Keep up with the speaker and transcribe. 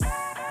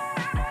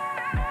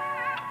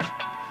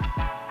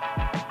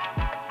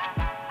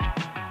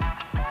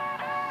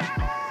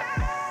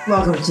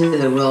Welcome to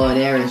the Will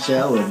and Aaron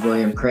Show with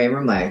William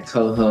Kramer, my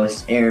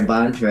co-host Aaron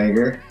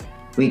Bontrager.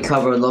 We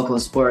cover local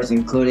sports,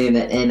 including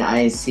the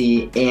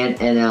NIC and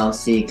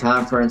NLC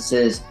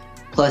conferences,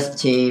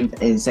 plus teams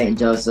in St.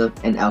 Joseph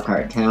and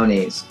Elkhart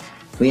counties.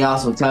 We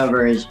also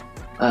cover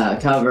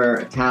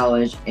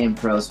college and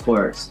pro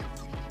sports.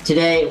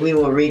 Today, we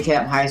will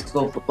recap high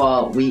school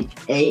football Week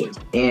 8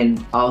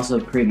 and also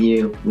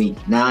preview Week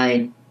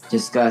 9,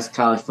 discuss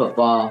college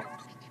football,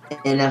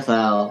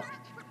 NFL,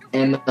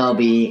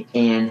 MLB,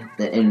 and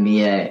the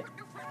NBA.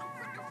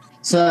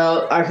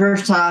 So our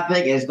first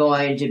topic is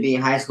going to be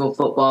high school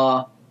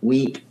football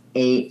Week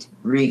 8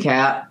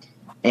 recap.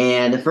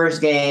 And the first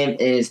game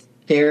is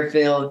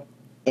Fairfield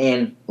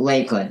and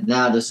Lakeland.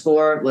 Now the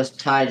score was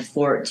tied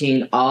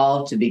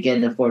 14-all to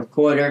begin the fourth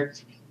quarter.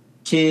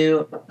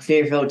 2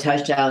 Fairfield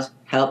touchdowns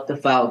helped the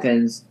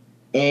Falcons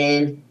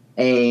in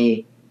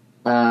a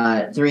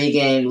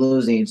 3-game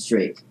losing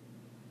streak.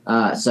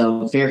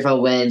 So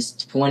Fairfield wins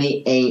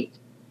 28-21.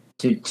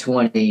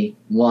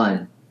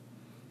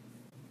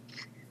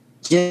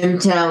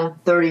 Jimtown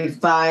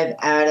 35,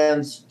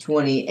 Adams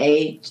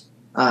 28.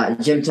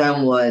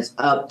 Jimtown was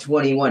up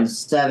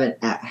 21-7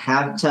 at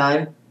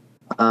halftime,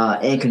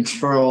 in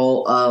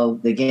control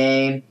of the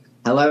game.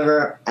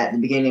 However, at the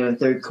beginning of the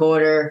third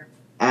quarter,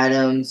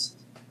 Adams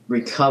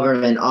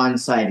recovered an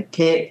onside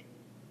kick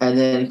and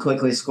then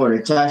quickly scored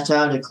a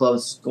touchdown to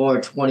close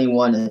score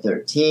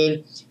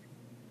 21-13.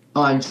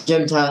 On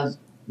Jimtown's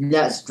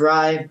next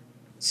drive,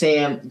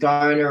 Sam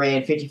Garner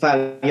ran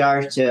 55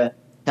 yards to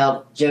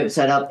help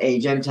set up a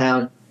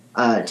Jimtown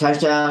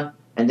touchdown,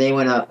 and they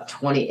went up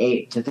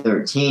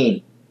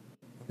 28-13.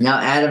 Now,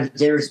 Adams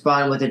did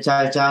respond with a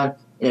touchdown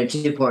in a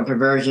 2-point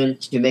conversion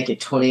to make it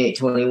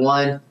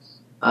 28-21,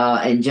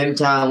 and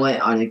Jimtown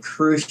went on a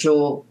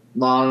crucial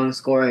long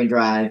scoring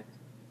drive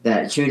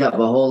that chewed up a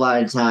whole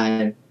lot of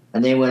time,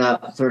 and they went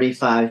up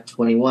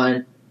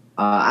 35-21.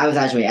 I was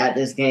actually at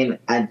this game.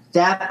 At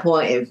that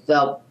point, it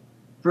felt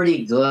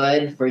pretty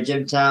good for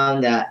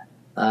Jimtown that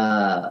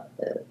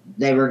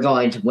they were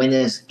going to win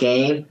this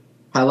game.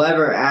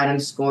 However,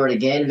 Adams scored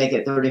again, make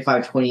it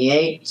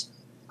 35-28.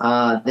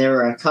 There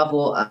were a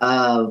couple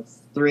of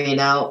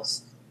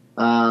 3-and-outs.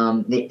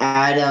 The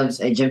Adams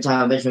and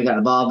Jimtown eventually got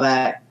the ball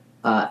back.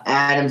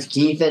 Adams'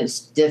 defense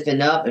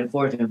stiffened up and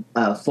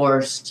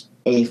forced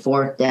a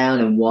 4th down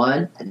and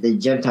 1 at the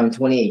Jimtown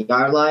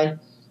 28-yard line.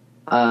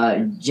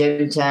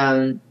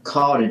 Jimtown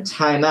called a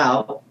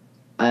timeout,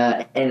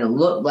 and it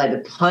looked like the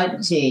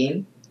punt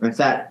team, in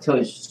fact,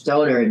 Coach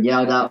Stoner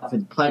yelled out for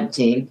the punt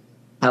team.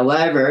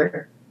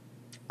 However,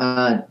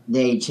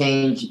 they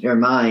changed their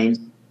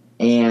mind,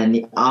 and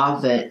the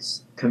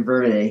offense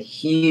converted a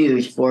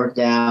huge 4th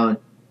down,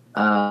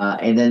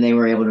 and then they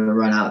were able to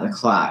run out the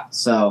clock.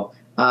 So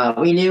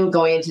we knew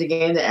going into the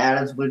game that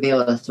Adams would be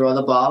able to throw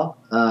the ball.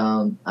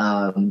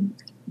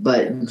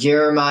 But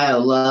Jeremiah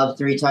Love,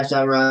 3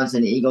 touchdown runs,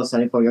 and the Eagles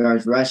 74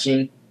 yards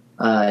rushing.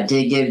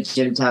 Did give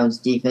Jimtown's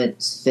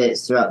defense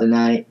fits throughout the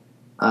night.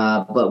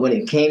 But when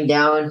it came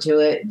down to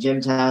it,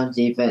 Jimtown's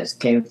defense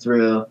came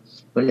through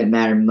when it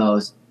mattered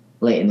most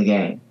late in the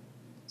game.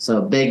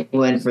 So big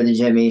win for the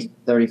Jimmies,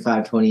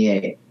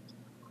 35-28.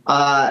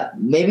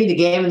 Maybe the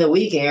game of the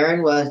week,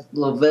 Aaron, was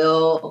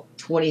Laville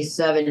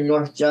 27,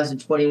 North Justin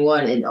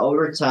 21 in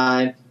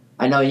overtime.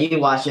 I know you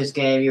watched this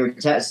game. You were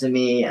texting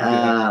me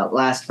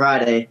last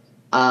Friday.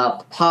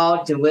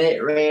 Paul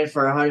DeWitt ran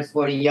for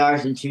 140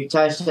 yards and 2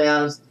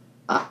 touchdowns.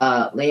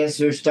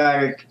 Lancer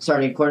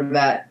starting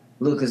quarterback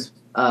Lucas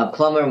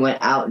Plummer went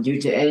out due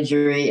to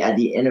injury at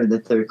the end of the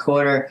third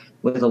quarter,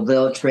 with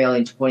Laville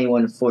trailing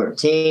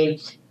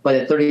 21-14. But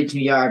a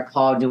 32-yard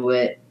Paul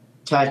DeWitt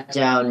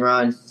touchdown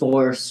run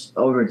forced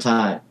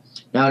overtime.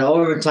 Now in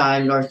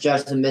overtime, North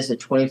Justin missed a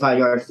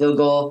 25-yard field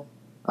goal,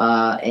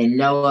 and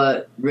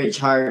Noah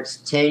Richhart's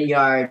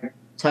 10-yard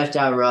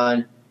touchdown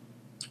run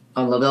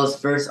on Laville's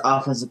first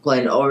offensive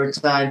play in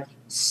overtime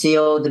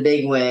sealed the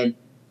big win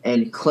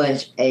and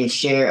clinched a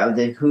share of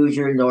the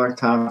Hoosier North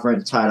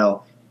Conference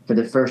title for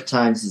the first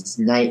time since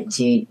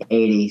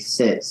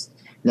 1986.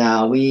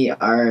 Now, we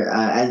are,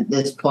 at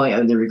this point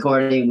of the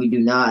recording, we do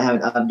not have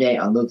an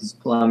update on Lucas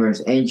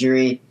Plummer's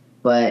injury,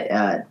 but,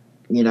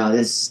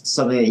 this is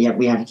something that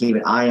we have to keep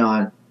an eye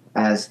on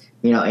as,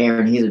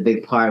 Aaron, he's a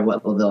big part of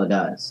what Laville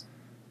does.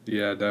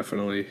 Yeah,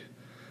 definitely.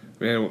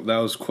 Man, that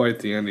was quite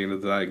the ending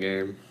of that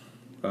game.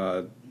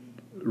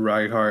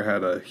 Reinhardt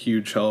had a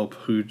huge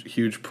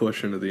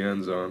push into the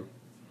end zone.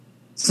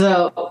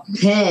 So,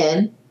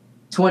 Penn,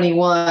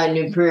 21,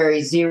 New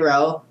Prairie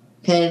 0.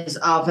 Penn's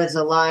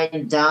offensive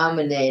line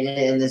dominated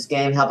in this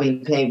game,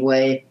 helping pave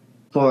way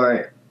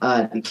for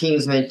the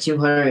Kingsmen,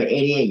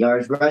 288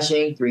 yards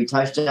rushing, 3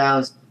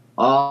 touchdowns,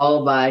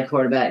 all by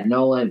quarterback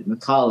Nolan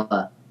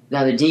McCullough.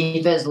 Now, the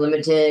defense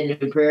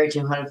limited New Prairie to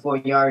 104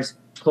 yards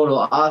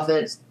total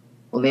offense.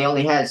 Well, they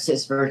only had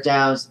 6 first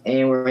downs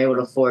and were able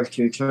to force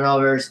 2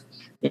 turnovers.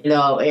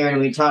 Aaron,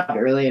 we talked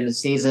earlier in the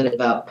season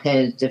about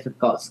Penn's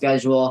difficult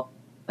schedule,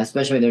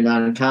 especially when they're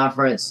not in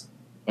conference.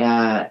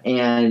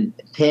 And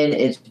Penn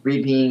is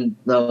reaping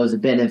those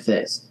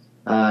benefits.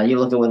 You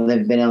look at what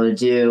they've been able to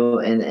do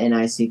in the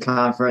NIC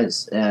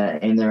conference,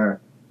 and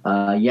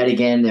yet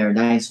again their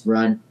nice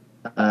run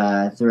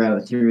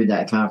through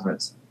that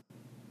conference.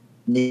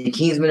 The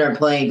Kingsmen are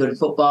playing good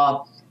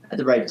football at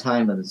the right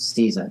time of the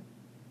season.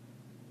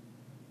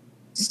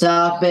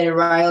 Stopping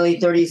Riley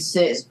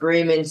 36,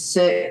 Bremen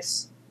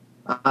 6.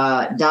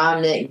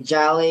 Dominic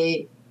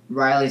Jolly,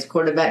 Riley's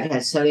quarterback,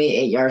 had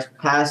 78 yards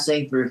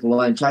passing, threw for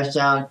 1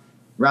 touchdown.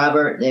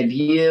 Robert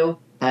Debut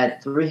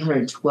had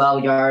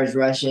 312 yards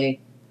rushing,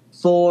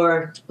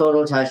 4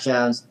 total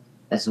touchdowns.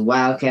 That's a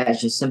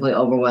Wildcats just simply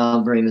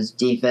overwhelmed Bremen's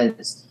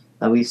defense.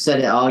 We've said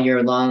it all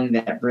year long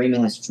that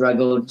Bremen has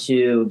struggled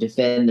to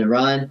defend the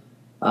run.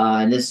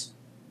 And this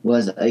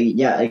was,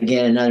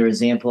 again, another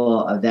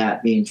example of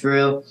that being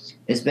true.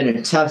 It's been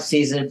a tough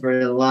season for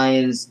the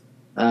Lions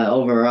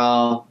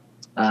overall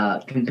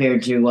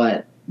compared to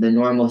what the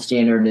normal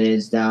standard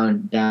is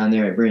down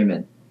there at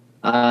Bremen.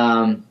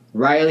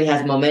 Riley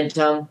has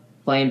momentum,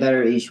 playing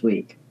better each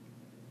week.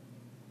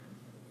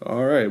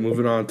 All right,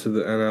 moving on to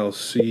the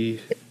NLC.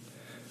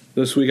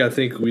 This week, I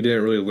think we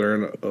didn't really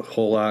learn a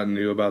whole lot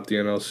new about the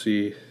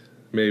NLC.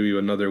 Maybe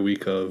another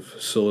week of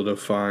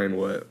solidifying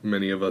what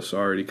many of us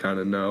already kind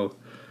of know.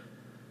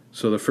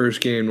 So the first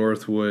game,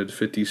 Northwood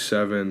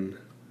 57,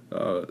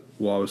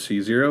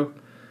 Wawasee 0.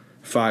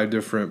 5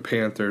 different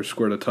Panthers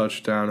scored a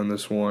touchdown in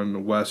this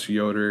one. Wes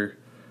Yoder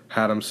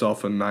had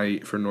himself a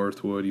night for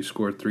Northwood. He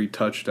scored 3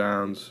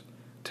 touchdowns,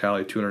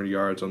 tallied 200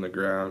 yards on the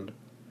ground.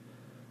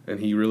 And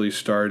he really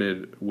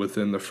started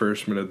within the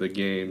first minute of the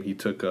game. He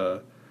took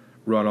a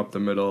run up the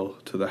middle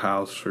to the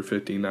house for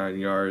 59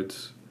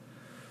 yards.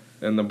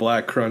 And the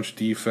Black Crunch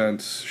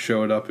defense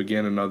showed up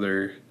again,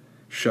 another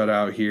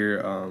shutout here.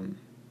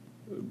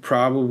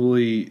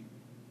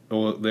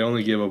 They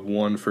only gave up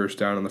 1 first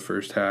down in the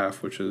first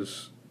half, which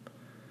is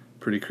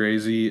pretty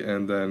crazy.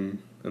 And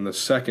then in the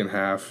second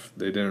half,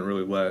 they didn't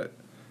really let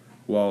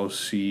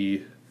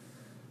Wawasee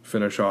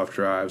finish off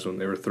drives when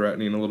they were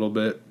threatening a little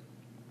bit.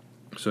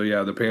 So,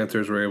 yeah, the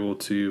Panthers were able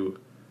to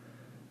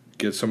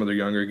get some of their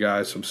younger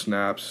guys some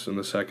snaps in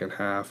the second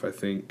half. I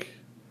think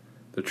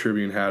the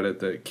Tribune had it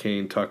that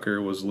Kane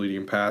Tucker was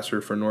leading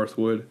passer for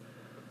Northwood.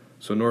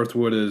 So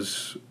Northwood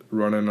is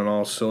running on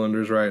all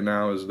cylinders right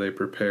now as they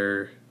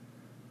prepare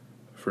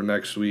for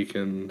next week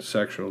in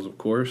sectionals, of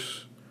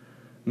course.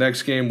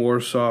 Next game,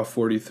 Warsaw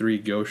 43,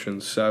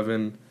 Goshen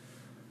 7.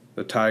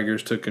 The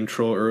Tigers took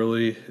control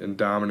early and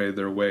dominated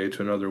their way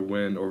to another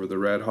win over the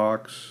Red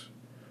Hawks.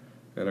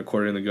 And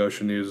according to the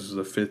Goshen News, this is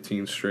the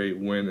 15th straight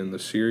win in the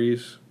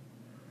series.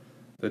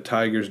 The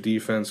Tigers'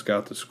 defense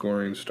got the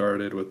scoring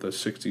started with a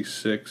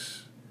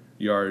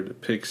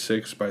 66-yard pick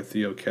six by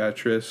Theo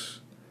Catris.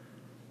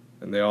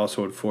 And they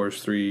also had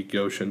forced 3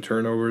 Goshen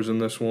turnovers in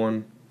this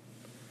one.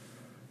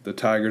 The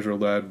Tigers were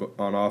led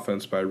on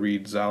offense by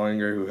Reed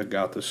Zollinger, who had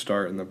got the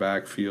start in the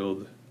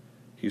backfield.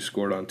 He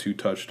scored on 2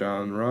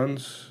 touchdown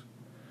runs.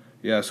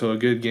 Yeah, so a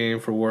good game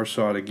for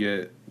Warsaw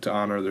to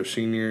honor their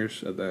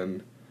seniors, and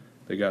then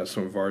they got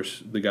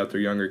their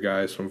younger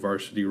guys some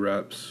varsity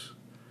reps.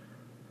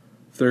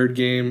 Third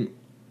game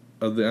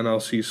of the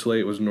NLC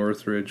slate was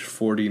Northridge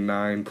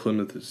 49,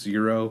 Plymouth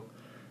 0.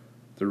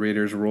 The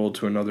Raiders rolled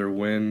to another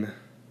win,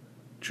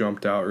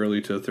 jumped out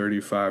early to a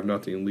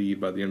 35-0 lead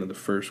by the end of the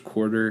first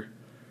quarter.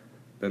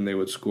 Then they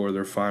would score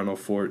their final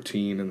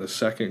 14 in the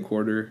second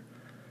quarter.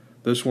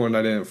 This one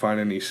I didn't find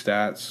any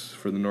stats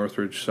for the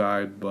Northridge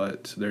side,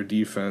 but their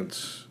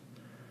defense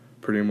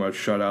pretty much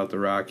shut out the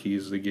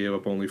Rockies. They gave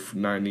up only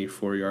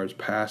 94 yards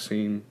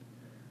passing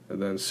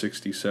and then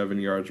 67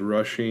 yards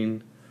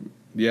rushing.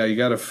 Yeah, you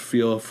got a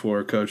feel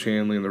for Coach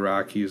Hanley and the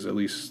Rockies, at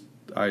least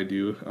I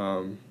do.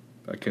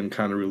 I can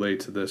kind of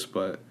relate to this,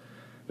 but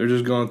they're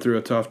just going through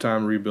a tough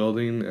time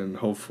rebuilding, and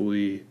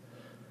hopefully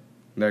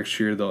next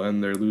year they'll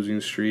end their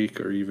losing streak,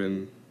 or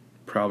even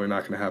probably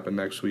not going to happen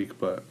next week.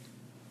 But,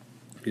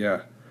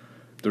 yeah,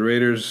 the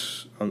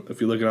Raiders, if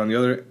you look at it on the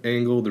other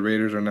angle, the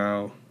Raiders are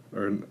now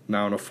on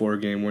a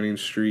 4-game winning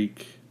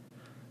streak,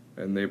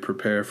 and they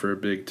prepare for a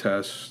big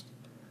test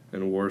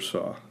in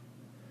Warsaw.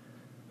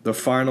 The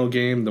final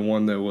game, the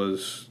one that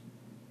was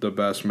the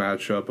best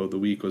matchup of the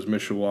week, was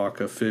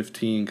Mishawaka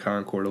 15,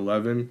 Concord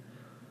 11.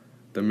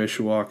 The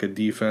Mishawaka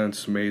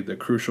defense made the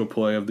crucial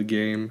play of the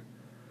game.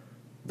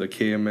 The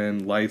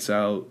KMN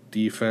lights-out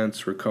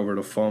defense recovered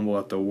a fumble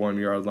at the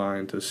 1-yard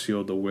line to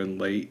seal the win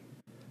late.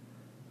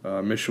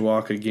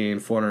 Mishawaka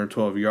gained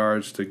 412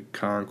 yards to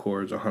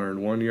Concord's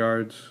 101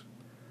 yards.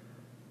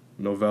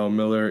 Novell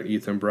Miller and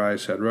Ethan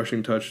Bryce had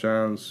rushing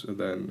touchdowns. And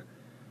then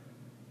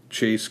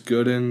Chase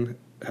Gooden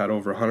had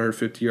over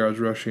 150 yards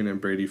rushing, and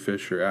Brady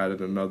Fisher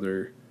added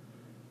another,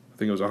 I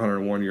think it was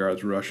 101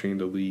 yards rushing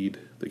to lead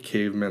the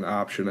Caveman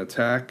option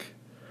attack.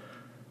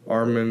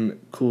 Armin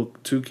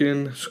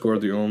Kultukin scored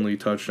the only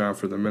touchdown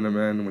for the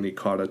Minutemen when he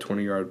caught a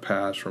 20-yard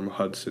pass from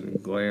Hudson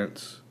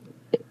Glantz.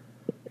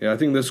 Yeah, I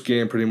think this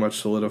game pretty much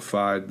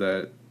solidified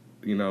that,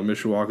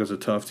 Mishawaka is a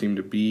tough team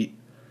to beat,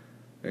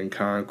 and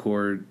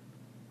Concord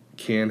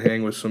can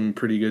hang with some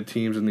pretty good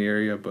teams in the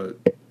area, but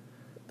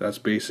that's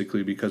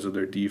basically because of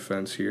their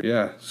defense here.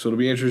 Yeah, so it'll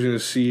be interesting to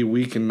see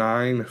week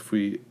 9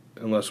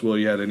 unless Will,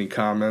 you had any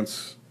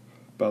comments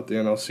about the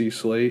NLC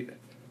slate.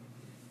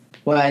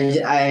 Well,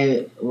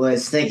 I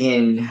was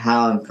thinking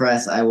how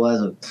impressed I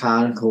was with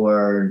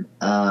Concord.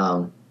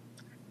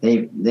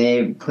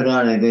 They put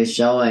on a good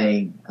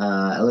showing,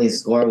 at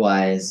least score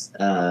wise,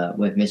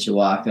 with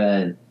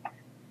Mishawaka, and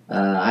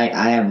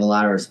I have a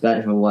lot of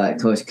respect for what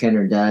Coach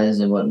Kinder does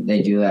and what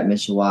they do at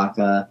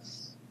Mishawaka.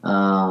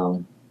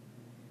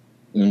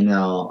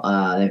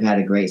 They've had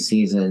a great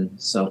season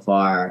so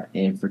far,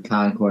 and for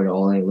Concord to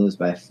only lose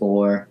by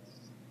 4.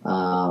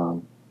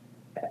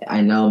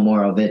 I know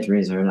moral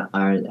victories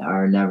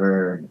are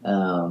never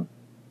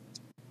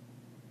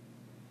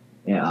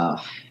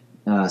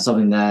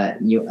something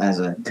that you, as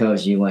a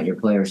coach, you want your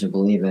players to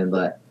believe in.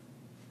 But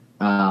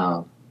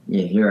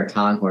if you're a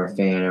Concord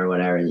fan or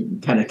whatever, you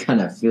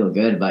kind of feel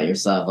good about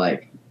yourself.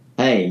 Like,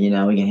 hey, we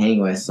can hang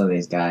with some of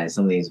these guys,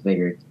 some of these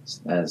bigger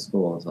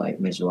schools like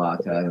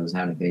Mishawaka, who's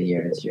having a good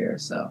year this year.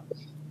 So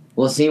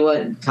we'll see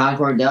what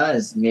Concord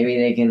does. Maybe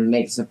they can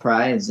make a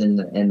surprise in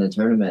the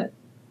tournament.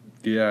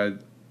 Yeah,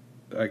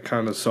 I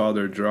kind of saw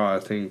their draw. I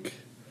think,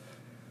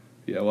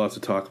 we'll have to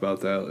talk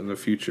about that in a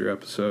future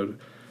episode.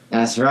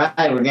 That's right.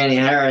 We're getting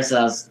ahead of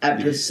ourselves.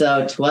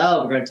 Episode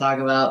 12, we're going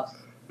to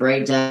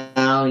break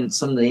down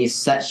some of these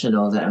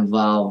sectionals that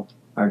involve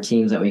our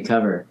teams that we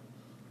cover.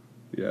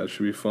 Yeah, it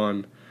should be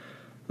fun.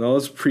 Now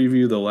let's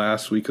preview the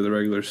last week of the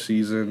regular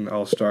season.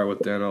 I'll start with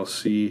the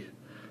NLC.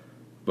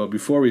 But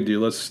before we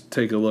do, let's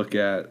take a look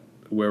at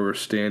where we're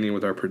standing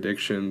with our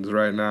predictions.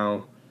 Right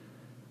now,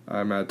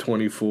 I'm at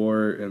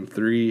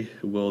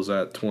 24-3. Will's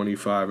at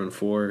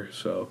 25-4.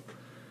 So,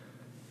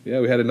 we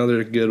had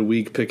another good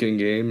week picking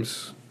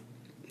games.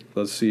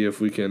 Let's see if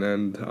we can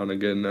end on a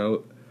good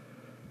note.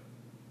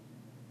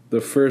 The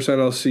first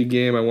NLC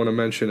game I want to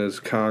mention is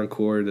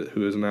Concord,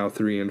 who is now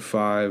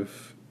 3-5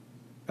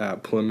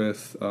 at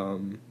Plymouth.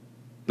 The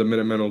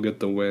Minutemen will get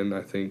the win.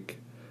 I think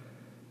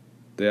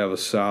they have a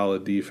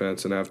solid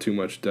defense and have too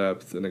much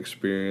depth and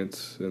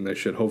experience, and they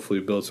should hopefully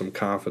build some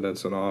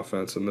confidence and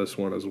offense in this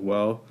one as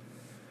well.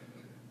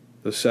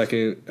 The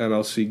second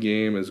NLC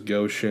game is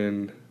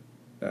Goshen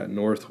at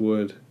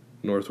Northwood.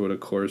 Northwood, of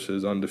course,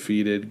 is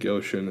undefeated.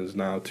 Goshen is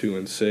now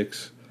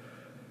 2-6.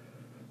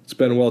 It's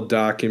been well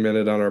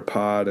documented on our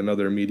pod and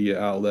other media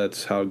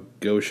outlets how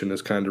Goshen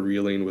is kind of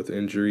reeling with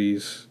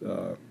injuries.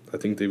 I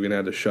think they've even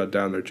had to shut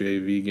down their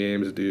JV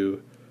games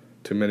due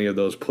to many of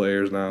those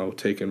players now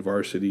taking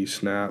varsity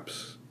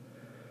snaps.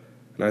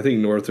 And I think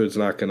Northwood's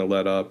not going to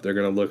let up. They're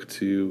going to look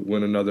to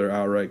win another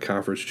outright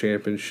conference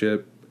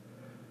championship.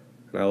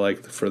 And I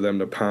like for them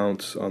to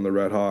pounce on the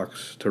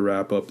Redhawks to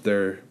wrap up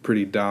their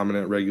pretty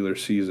dominant regular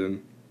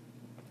season.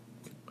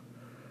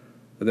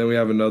 And then we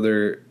have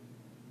another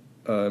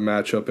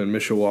matchup in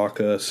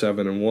Mishawaka,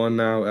 7-1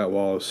 now at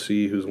Wallace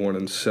C, who's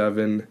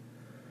 1-7. I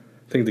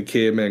think the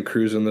Cavemen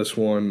cruise in this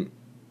one.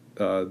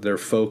 They're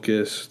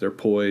focused, they're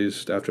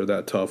poised after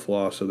that tough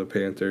loss of the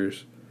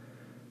Panthers.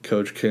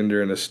 Coach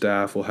Kinder and his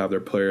staff will have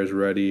their players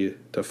ready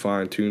to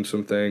fine-tune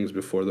some things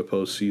before the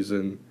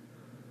postseason.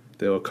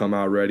 They will come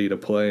out ready to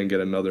play and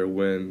get another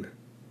win.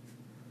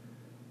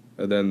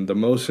 And then the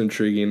most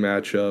intriguing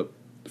matchup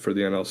for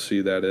the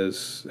NLC, that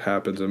is,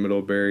 happens in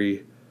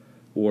Middlebury.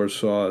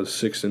 Warsaw is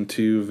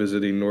 6-2,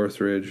 visiting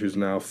Northridge, who's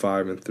now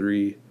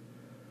 5-3.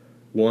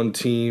 One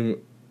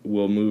team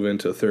will move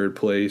into third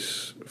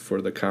place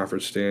for the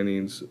conference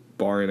standings,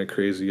 barring a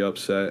crazy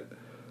upset.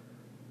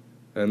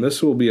 And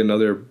this will be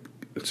another.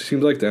 It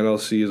seems like the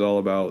NLC is all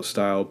about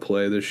style of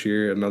play this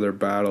year, another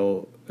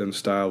battle in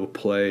style of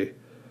play.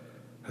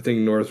 I think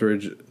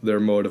Northridge, their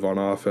motive on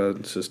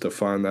offense is to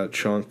find that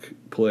chunk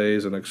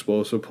plays and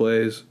explosive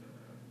plays,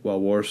 while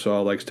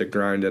Warsaw likes to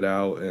grind it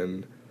out,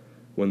 and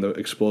when the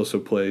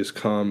explosive plays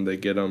come, they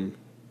get them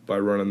by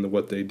running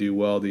what they do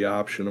well, the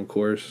option, of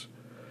course.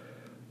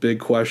 Big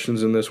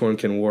questions in this one.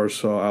 Can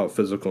Warsaw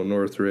out-physical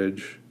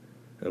Northridge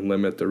and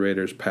limit the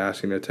Raiders'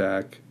 passing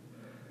attack?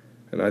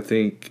 And I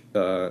think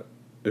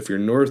if you're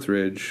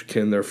Northridge,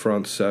 can their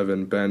front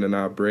seven bend and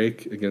not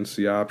break against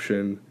the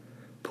option,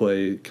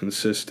 play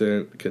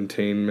consistent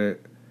containment?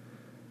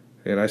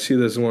 And I see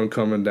this one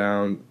coming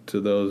down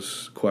to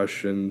those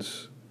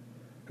questions.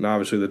 And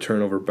obviously the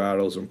turnover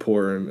battle is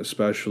important,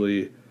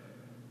 especially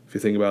if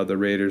you think about the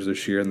Raiders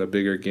this year in the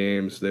bigger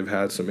games. They've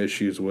had some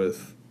issues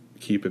with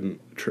keeping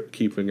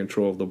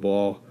control of the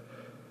ball.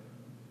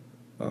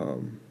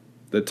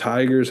 The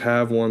Tigers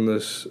have won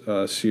this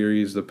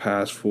series the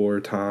past 4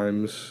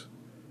 times,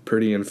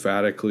 pretty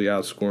emphatically,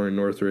 outscoring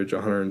Northridge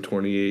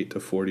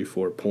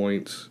 128-44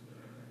 points.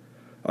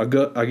 I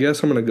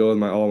guess I'm going to go with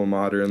my alma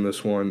mater in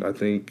this one. I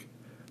think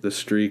the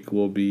streak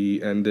will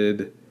be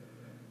ended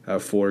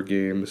at 4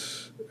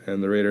 games,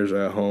 and the Raiders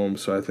are at home,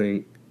 so I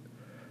think,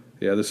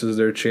 this is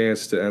their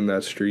chance to end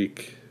that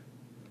streak.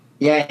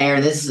 Yeah,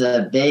 Aaron, this is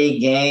a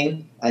big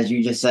game, as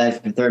you just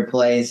said, for third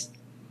place.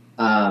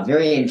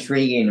 Very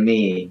intriguing to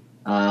me.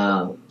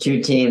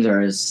 2 teams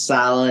are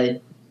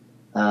solid.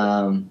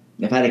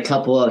 They've had a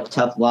couple of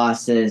tough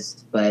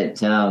losses, but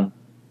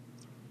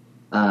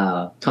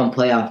come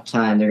playoff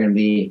time, they're going to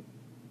be,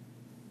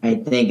 I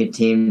think, a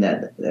team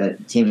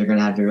that teams are going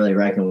to have to really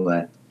reckon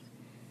with.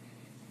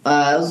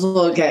 Let's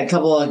look at a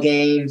couple of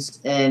games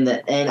in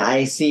the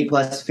NIC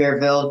plus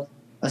Fairfield.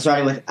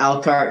 Starting with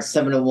Elkhart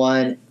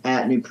 7-1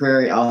 at New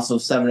Prairie, also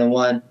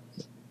 7-1.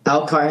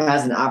 Elkhart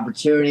has an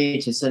opportunity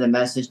to send a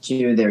message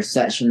to their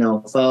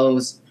sectional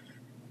foes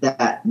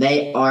that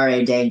they are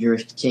a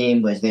dangerous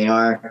team, which they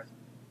are.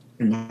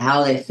 And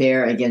how they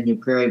fare against New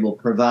Prairie will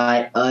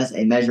provide us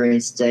a measuring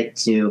stick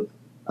to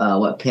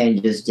what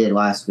Penn just did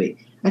last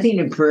week. I think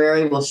New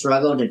Prairie will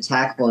struggle to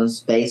tackle in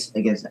space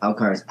against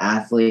Elkhart's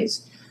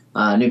athletes.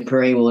 New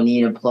Prairie will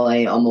need to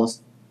play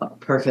almost a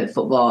perfect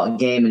football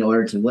game in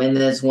order to win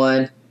this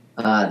one.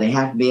 They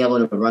have to be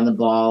able to run the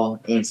ball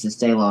and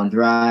sustain long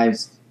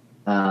drives.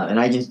 And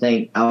I just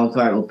think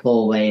Elkhart will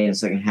pull away in the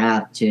second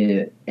half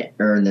to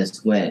earn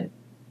this win.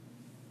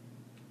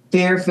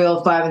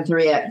 Fairfield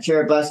 5-3 at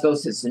Churubusco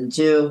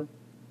 6-2.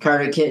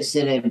 Carter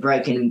Kitson and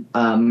Breckin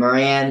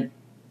Moran.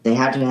 They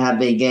have to have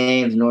big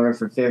games in order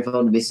for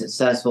Fairfield to be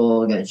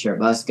successful against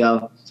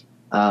Churubusco.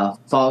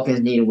 Falcons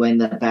need to win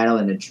the battle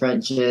in the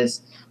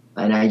trenches.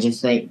 And I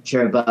just think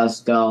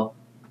Churubusco,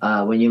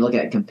 when you look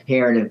at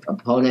comparative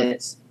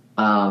opponents,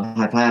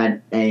 have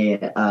had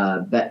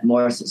a bit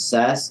more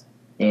success.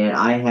 And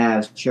I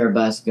have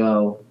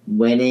Churubusco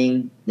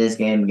winning this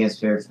game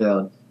against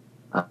Fairfield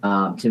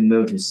to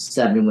move to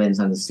 7 wins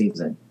on the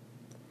season.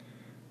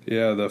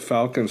 Yeah, the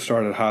Falcons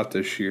started hot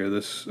this year.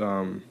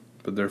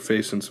 But they're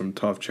facing some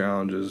tough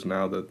challenges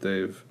now that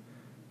they've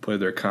played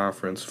their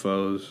conference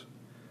foes.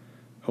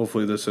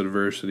 Hopefully this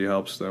adversity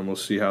helps them. We'll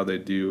see how they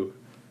do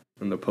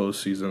in the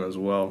postseason as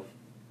well.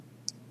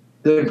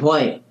 Good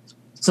point.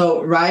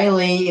 So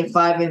Riley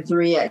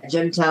 5-3 at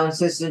Jimtown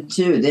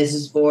 6-2. This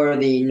is for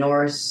the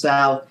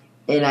North-South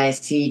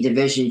NIC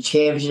Division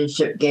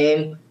Championship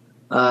game.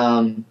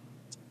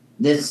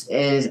 This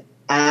is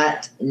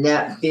at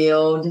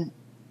Netfield,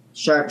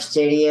 Sharp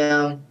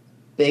Stadium.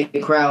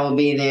 Big crowd will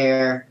be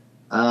there.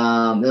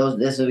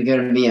 This is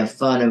going to be a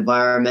fun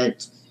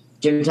environment.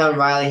 Jimtown and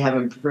Riley have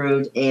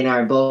improved and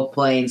are both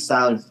playing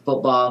solid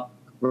football.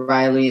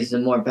 Riley is the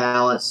more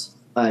balanced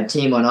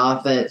team on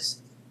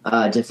offense.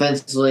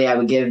 Defensively, I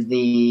would give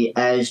the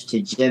edge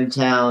to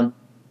Jimtown.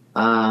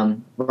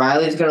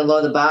 Riley's going to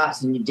load the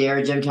box and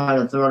dare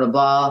Jimtown to throw the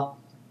ball.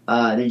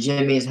 The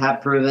Jimmies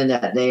have proven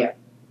that they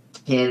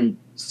can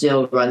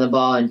still run the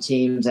ball in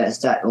teams that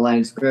stack the line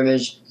of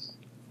scrimmage.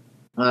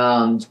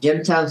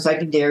 Jimtown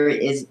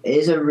secondary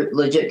is a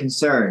legit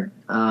concern.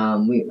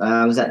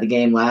 I was at the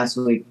game last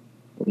week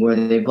where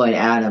they played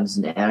Adams,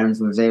 and Adams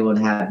was able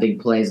to have big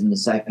plays in the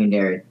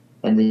secondary.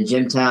 And the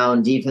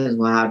Jimtown defense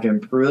will have to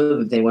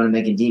improve if they want to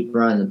make a deep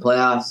run in the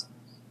playoffs.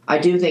 I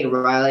do think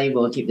Riley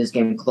will keep this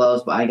game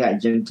close, but I got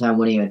Jimtown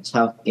winning a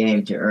tough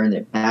game to earn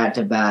their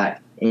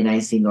back-to-back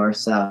NIC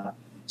North-South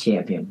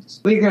champions.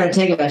 We're going to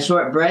take a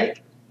short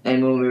break,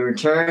 and when we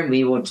return,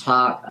 we will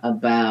talk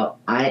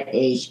about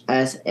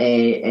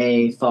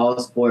IHSAA Fall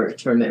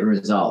Sports Tournament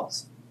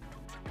results.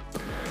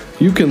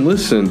 You can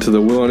listen to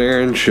the Will and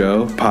Aaron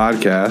Show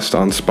podcast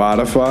on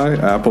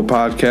Spotify, Apple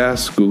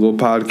Podcasts, Google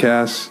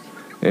Podcasts,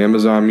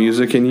 Amazon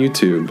Music, and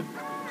YouTube.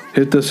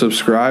 Hit the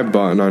subscribe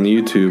button on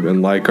YouTube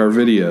and like our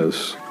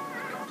videos.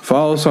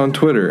 Follow us on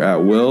Twitter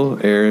at Will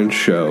Aaron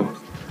Show.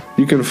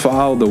 You can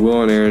follow the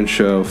Will and Aaron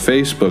Show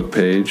Facebook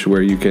page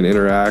where you can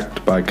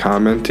interact by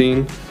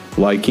commenting,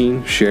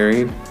 liking,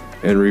 sharing,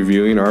 and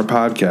reviewing our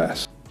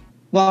podcast.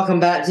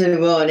 Welcome back to the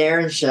Will and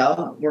Aaron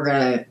Show. We're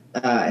going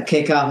to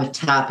kick off with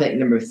topic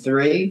number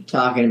 3,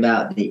 talking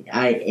about the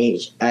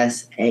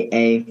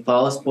IHSAA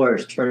Fall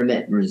Sports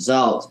Tournament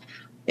results.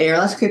 Aaron,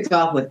 let's kick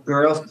off with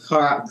girls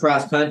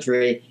cross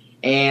country.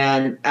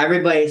 And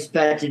everybody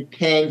expected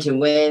Penn to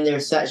win their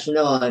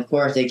sectional, and of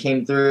course they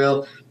came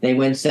through. They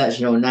win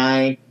sectional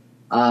 9.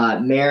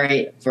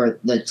 Mary, for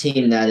the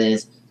team that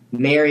is,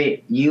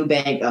 Mary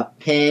Eubank of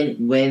Penn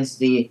wins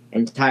the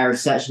entire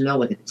sectional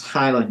with a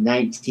time of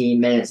 19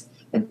 minutes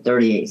and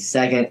 38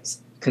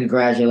 seconds.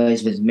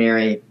 Congratulations,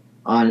 Mary,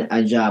 on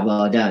a job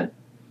well done.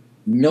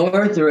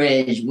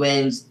 Northridge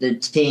wins the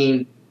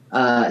team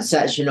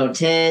sectional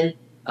 10.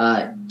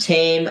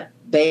 Tame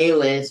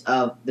Bayless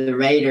of the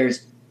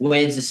Raiders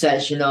wins the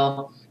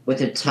sectional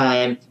with a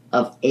time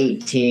of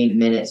 18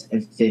 minutes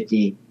and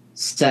 50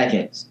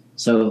 seconds.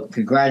 So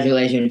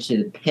congratulations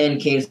to the Penn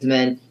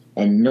Kingsmen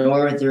and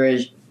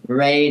Northridge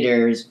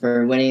Raiders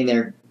for winning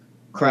their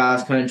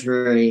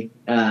cross-country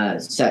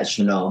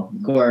sectional.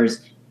 Of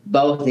course,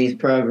 both these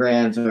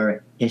programs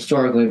are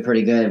historically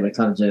pretty good when it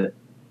comes to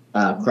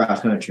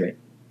cross-country.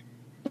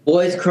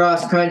 Boys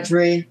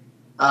cross-country,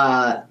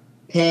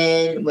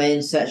 Penn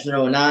wins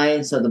sectional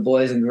 9, so the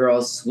boys and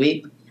girls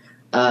sweep.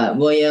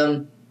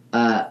 William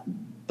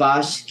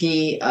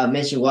Boschke of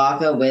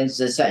Mishawaka wins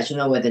the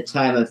sectional with a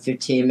time of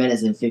 15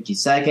 minutes and 50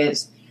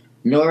 seconds.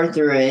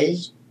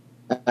 Northridge,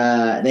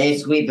 they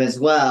sweep as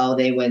well.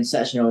 They win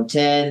sectional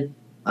 10.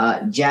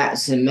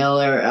 Jackson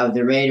Miller of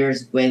the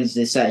Raiders wins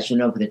the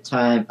sectional with a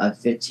time of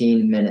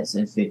 15 minutes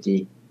and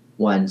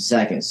 51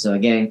 seconds. So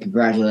again,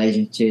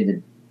 congratulations to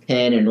the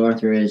Penn and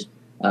Northridge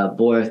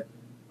boys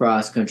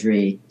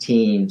cross-country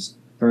teams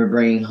for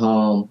bringing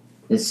home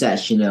the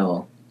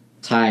sectional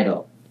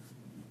title.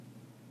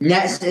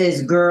 Next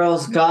is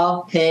girls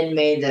golf. Penn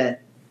made the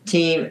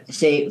team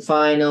state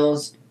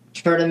finals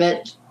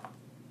tournament.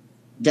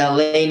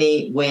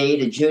 Delaney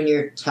Wade, a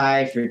junior,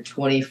 tied for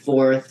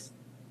 24th.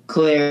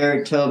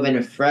 Claire Tobin,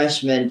 a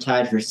freshman,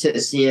 tied for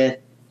 60th.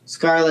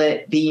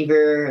 Scarlett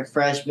Beaver, a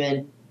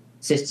freshman,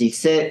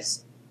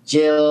 66th.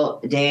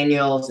 Jill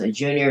Daniels, a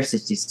junior,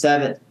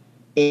 67th.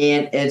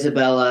 And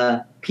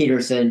Isabella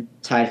Peterson,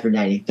 tied for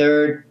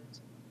 93rd.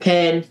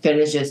 Penn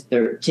finishes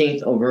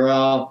 13th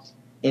overall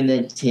in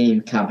the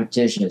team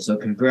competition. So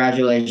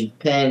congratulations,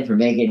 Penn, for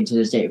making it to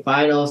the state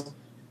finals,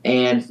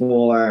 and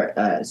for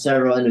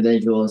several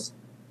individuals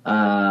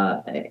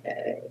for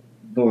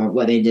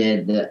what they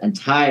did the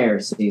entire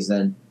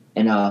season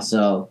and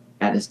also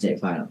at the state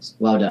finals.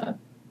 Well done.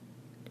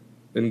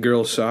 In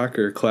girls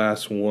soccer,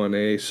 Class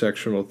 1A,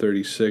 Sectional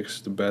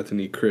 36, the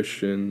Bethany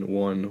Christian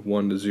won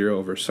 1-0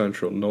 over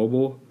Central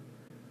Noble.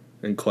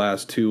 In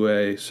Class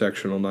 2A,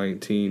 Sectional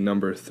 19,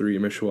 number 3,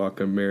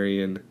 Mishawaka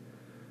Marion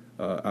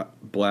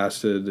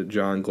blasted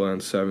John Glenn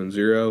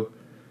 7-0.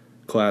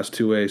 Class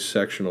 2A,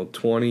 Sectional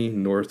 20,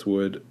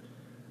 Northwood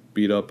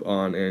beat up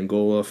on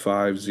Angola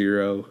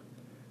 5-0.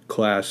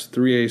 Class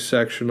 3A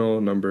Sectional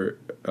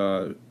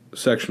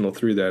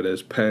 3, that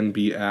is, Penn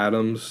beat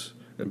Adams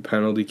in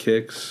penalty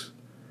kicks.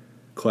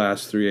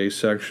 Class 3A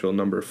Sectional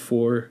number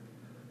 4,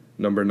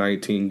 number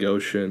 19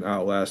 Goshen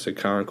outlasted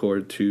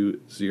Concord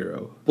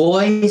 2-0.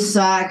 Boys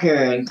soccer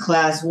in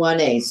Class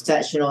 1A,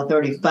 Sectional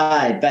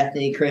 35,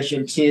 Bethany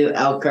Christian 2,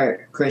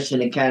 Elkhart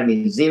Christian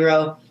Academy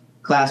 0.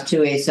 Class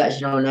 2A,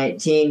 Sectional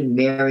 19,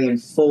 Marion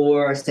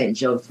 4, St.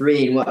 Joe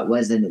 3, in what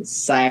was an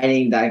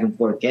exciting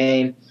back-and-forth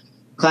game.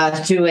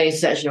 Class 2A,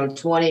 Sectional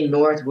 20,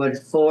 Northwood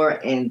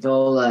 4,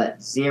 Angola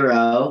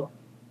 0.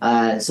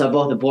 So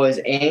both the boys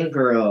and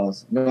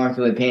girls,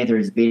 Northwood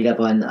Panthers beat up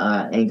on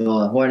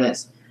Angola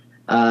Hornets.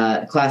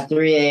 Class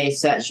 3A,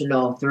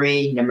 Sectional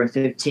 3, number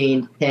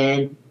 15,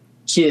 Penn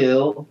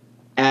 2,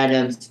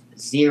 Adams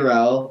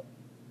 0.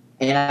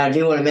 And I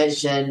do want to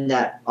mention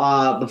that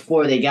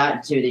before they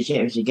got to the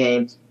championship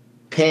game,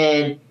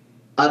 Penn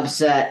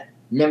upset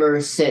number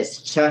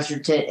 6,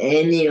 Chesterton,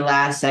 in the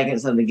last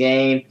seconds of the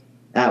game.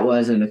 That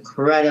was an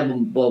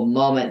incredible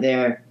moment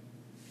there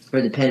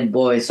for the Penn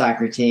boys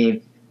soccer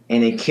team,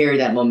 and they carried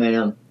that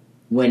momentum,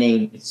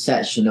 winning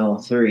Sectional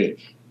 3.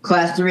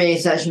 Class 3A,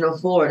 Sectional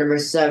 4, number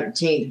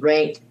 17th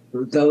ranked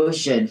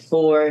Goshen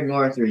 4,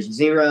 Northridge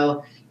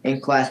 0.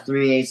 And Class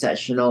 3A,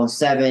 Sectional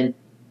 7,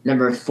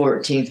 number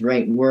 14th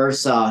ranked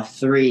Warsaw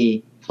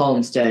 3,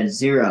 Homestead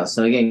 0.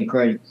 So again,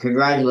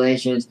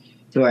 congratulations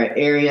to our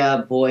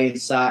area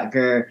boys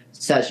soccer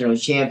sectional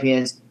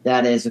champions.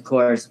 That is, of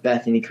course,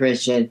 Bethany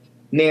Christian,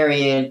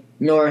 Marion,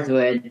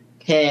 Northwood,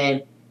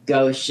 Penn,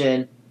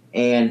 Goshen,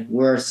 and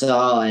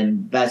Warsaw,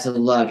 and best of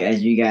luck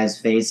as you guys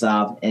face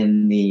off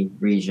in the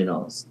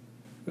regionals.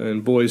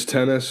 And boys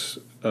tennis,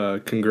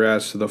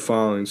 congrats to the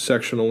following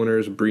sectional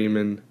winners: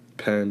 Bremen,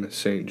 Penn,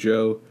 St.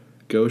 Joe,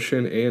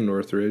 Goshen, and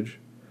Northridge.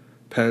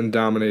 Penn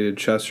dominated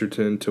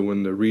Chesterton to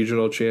win the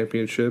regional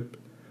championship,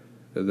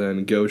 and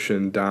then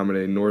Goshen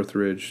dominated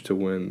Northridge to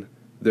win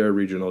their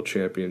regional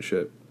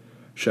championship.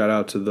 Shout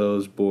out to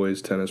those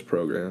boys tennis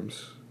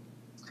programs.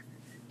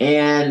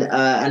 And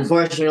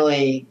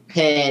unfortunately,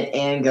 Penn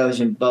and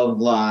Goshen both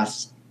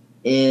lost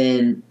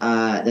in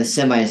the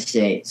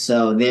semi-state,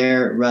 so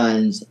their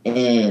runs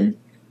in.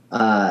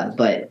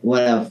 But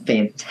what a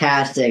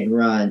fantastic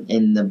run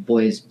in the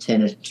boys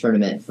tennis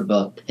tournament for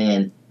both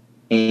Penn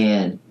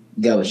and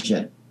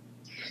Goshen.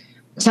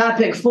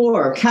 Topic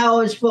 4,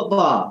 college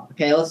football.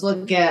 Okay, let's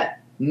look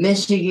at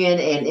Michigan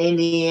and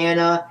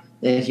Indiana.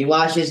 If you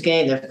watch this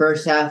game, the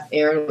first half,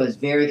 Aaron, was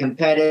very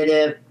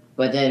competitive.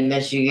 But then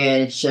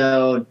Michigan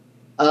showed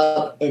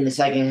up in the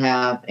second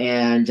half,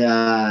 and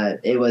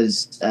it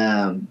was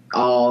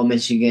all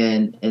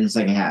Michigan in the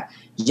second half.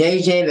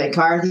 J.J.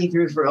 McCarthy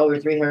threw for over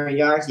 300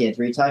 yards. He had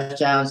 3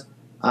 touchdowns.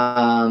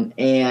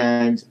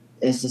 And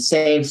it's the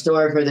same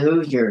story for the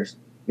Hoosiers.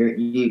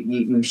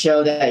 You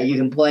show that you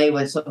can play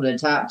with some of the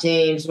top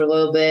teams for a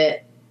little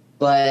bit,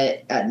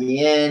 but at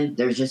the end,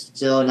 they're just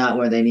still not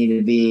where they need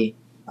to be.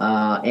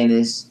 And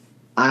it's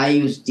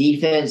IU's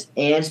defense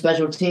and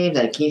special teams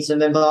that keeps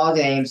them in ball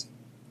games.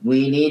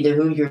 We need the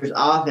Hoosiers'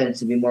 offense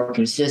to be more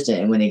consistent,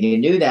 and when they can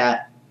do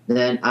that,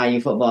 then IU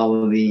football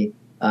will be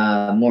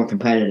more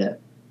competitive.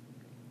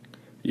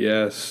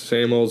 Yes,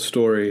 same old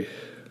story.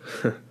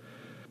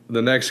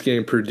 The next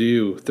game,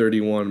 Purdue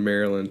 31,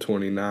 Maryland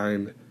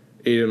 29.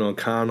 Aiden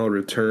O'Connell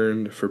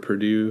returned for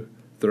Purdue,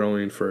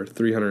 throwing for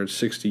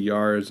 360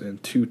 yards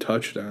and 2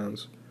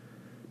 touchdowns.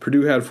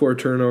 Purdue had 4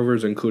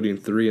 turnovers, including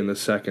 3 in the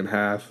second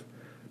half,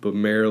 but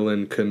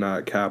Maryland could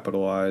not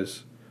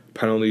capitalize.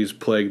 Penalties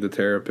plagued the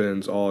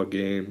Terrapins all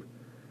game.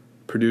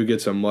 Purdue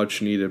gets a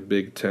much-needed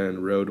Big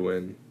Ten road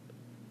win.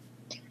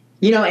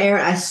 You know,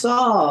 Aaron, I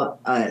saw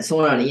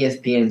someone on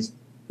ESPN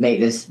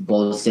make this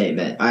bold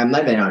statement. I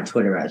might have been on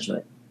Twitter,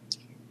 actually.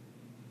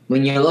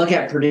 When you look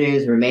at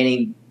Purdue's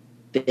remaining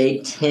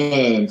Big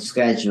Ten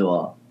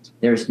schedule,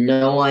 there's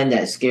no one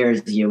that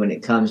scares you when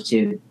it comes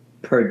to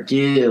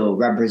Purdue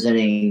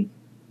representing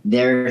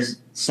their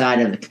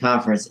side of the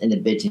conference in the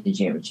Big Ten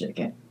championship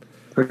game.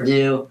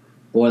 Purdue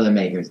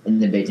Boilermakers in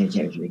the Big Ten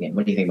championship game.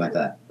 What do you think about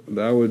that?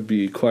 That would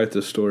be quite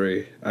the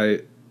story.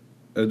 It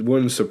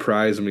wouldn't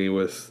surprise me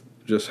with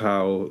just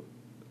how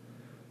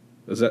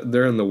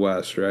they're in the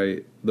West,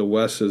 right? The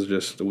West is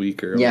just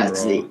weaker.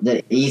 Yes, overall.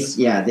 the East.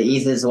 Yeah, the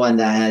East is the one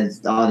that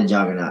has all the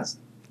juggernauts: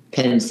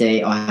 Penn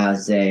State, Ohio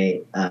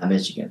State,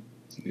 Michigan.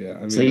 Yeah, I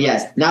mean, so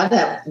yes, now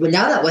that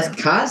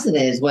Wisconsin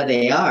is what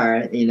they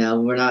are, they're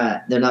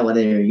not what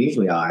they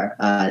usually are.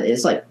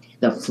 It's like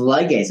the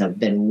floodgates have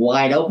been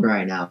wide open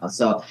right now.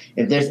 So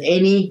if there's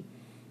any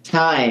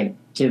time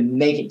to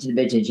make it to the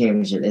Big Ten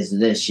championship, it's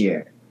this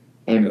year,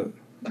 and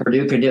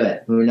Purdue could do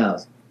it. Who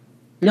knows?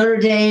 Notre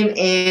Dame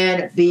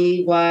and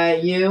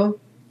BYU.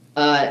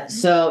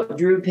 So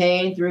Drew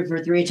Payne threw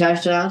for 3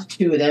 touchdowns,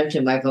 2 of them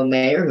to Michael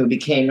Mayer, who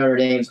became Notre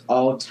Dame's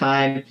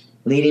all-time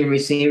leading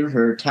receiver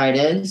for tight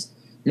ends.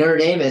 Notre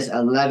Dame is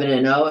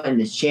 11-0 in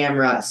the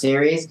Shamrock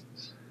Series.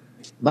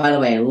 By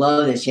the way, I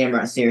love the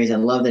Shamrock Series. I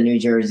love the new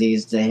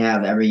jerseys they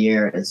have every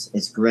year.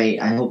 It's great.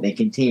 I hope they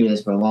continue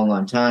this for a long,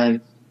 long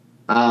time.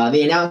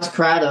 The announced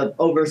crowd of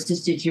over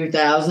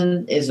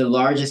 62,000 is the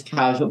largest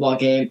college football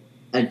game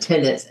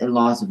attendance in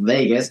Las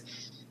Vegas.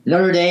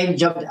 Notre Dame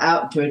jumped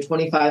out to a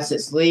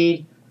 25-6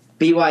 lead.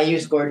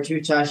 BYU scored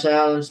 2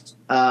 touchdowns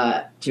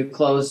to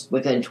close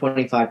within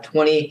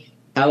 25-20.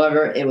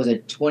 However, it was a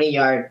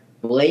 20-yard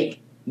Blake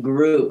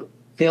Group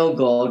field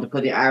goal to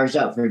put the Irish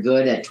up for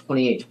good at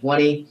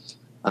 28-20.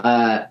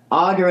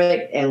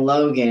 Audric and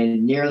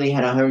Logan nearly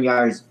had 100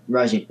 yards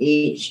rushing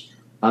each.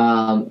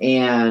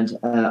 And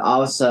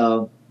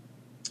also,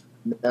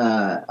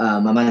 my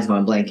mind's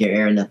going blank here,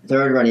 Aaron, the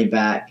third running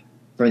back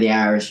for the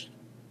Irish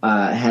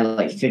had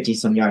like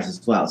 50-some yards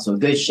as well. So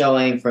good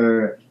showing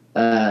for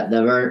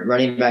the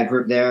running back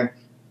group there.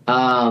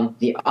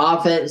 The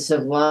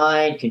offensive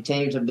line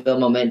continued to build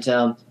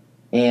momentum.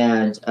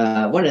 And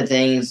one of the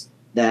things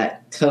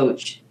that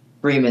Coach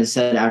Freeman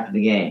said after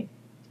the game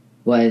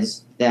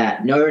was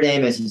that Notre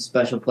Dame is a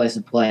special place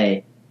to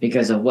play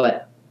because of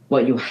what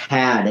you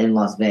had in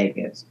Las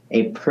Vegas.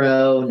 A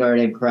pro Notre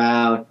Dame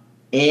crowd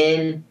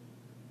in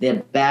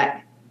the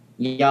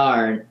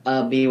backyard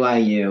of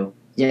BYU.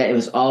 Yeah, it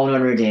was all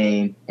Notre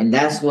Dame, and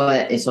that's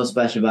what is so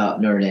special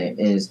about Notre Dame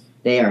is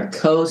they are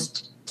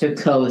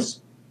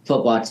coast-to-coast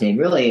football team,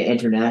 really an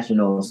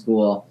international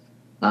school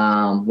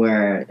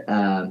where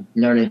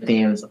Notre Dame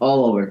fans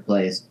all over the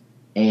place,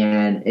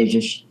 and it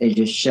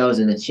just shows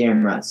in the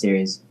Shamrock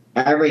Series.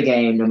 Every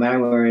game, no matter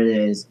where it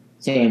is,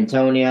 San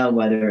Antonio,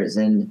 whether it's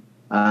in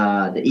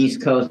the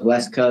East Coast,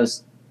 West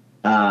Coast,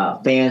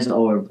 fans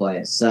all over the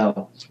place.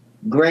 So,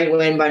 great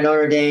win by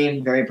Notre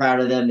Dame. Very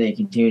proud of them. They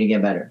continue to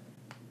get better.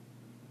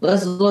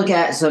 Let's look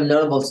at some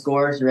notable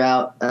scores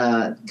throughout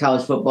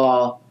college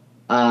football.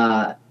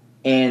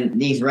 And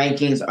these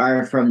rankings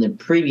are from the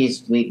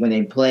previous week when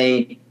they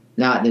played,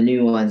 not the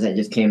new ones that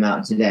just came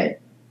out today.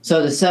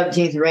 So the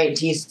 17th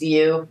ranked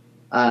TCU,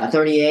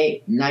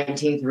 38,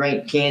 19th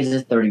ranked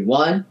Kansas,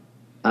 31.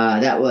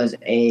 That was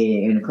an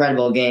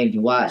incredible game to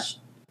watch.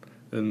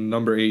 And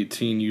number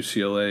 18,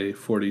 UCLA,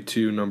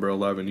 42. Number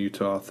 11,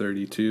 Utah,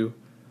 32.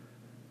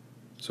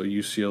 So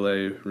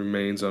UCLA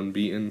remains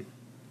unbeaten.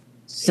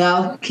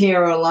 South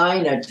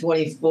Carolina,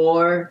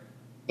 24.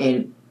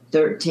 And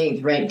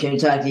 13th ranked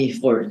Kentucky,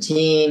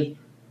 14.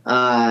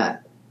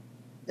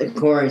 Of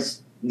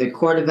course, the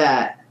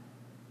quarterback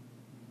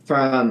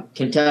from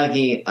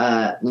Kentucky,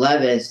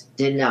 Levis,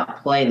 did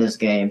not play in this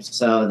game,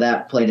 so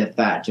that played a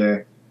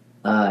factor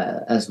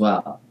as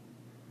well.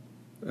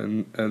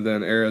 And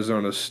then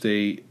Arizona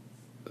State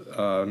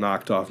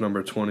knocked off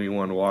number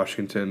 21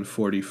 Washington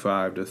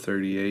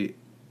 45-38.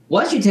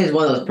 Washington is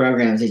one of those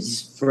programs that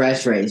just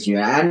frustrates you.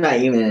 I'm not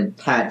even in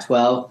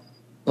Pac-12,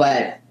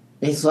 but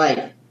it's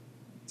like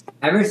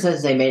ever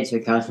since they made it to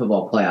the college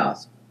football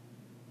playoffs,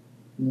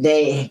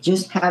 they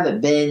just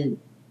haven't been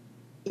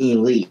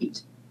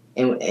elite.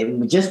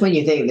 And just when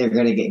you think they're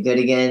going to get good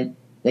again,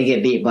 they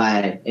get beat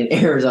by an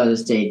Arizona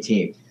State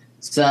team.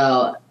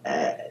 So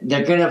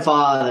they're going to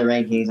fall out of the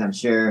rankings, I'm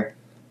sure.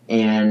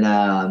 And,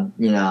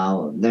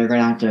 they're going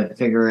to have to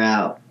figure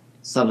out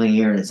something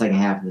here in the second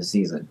half of the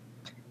season.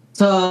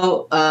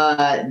 So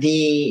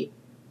the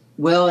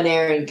Will and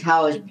Aaron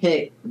college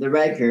pick the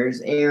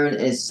records. Aaron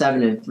is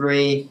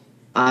 7-3.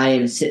 I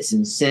am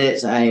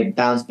 6-6. I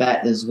bounced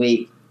back this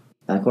week.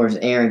 Of course,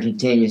 Aaron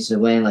continues to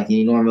win like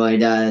he normally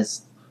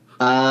does.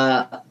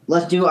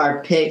 Let's do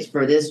our picks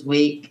for this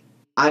week.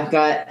 I've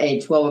got a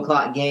 12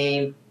 o'clock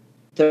game.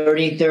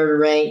 33rd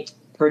ranked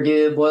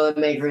Purdue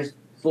Boilermakers,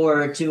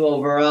 4-2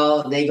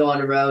 overall. They go on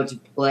the road to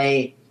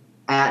play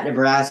at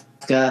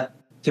Nebraska,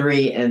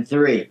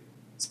 3-3.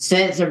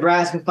 Since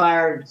Nebraska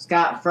fired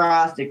Scott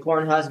Frost, the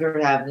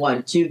Cornhuskers have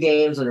won 2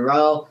 games in a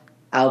row,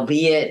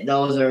 albeit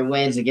those are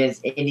wins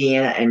against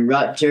Indiana and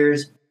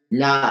Rutgers.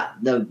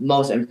 Not the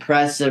most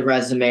impressive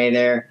resume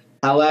there.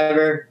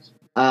 However,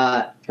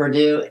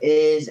 Purdue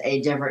is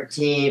a different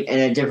team and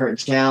a different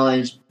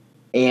challenge,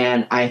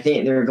 and I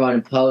think they're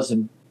going to pose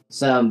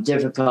some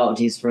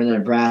difficulties for the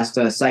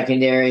Nebraska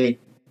secondary.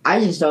 I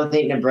just don't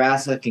think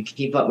Nebraska can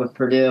keep up with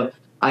Purdue.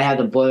 I have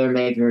the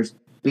Boilermakers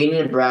beating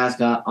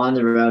Nebraska on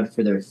the road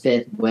for their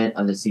 5th win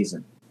of the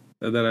season.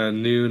 And then at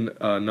noon,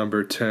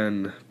 number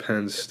 10,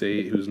 Penn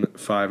State, who's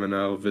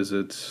 5-0,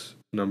 visits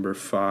number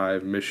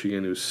 5,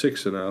 Michigan, who's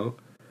 6-0.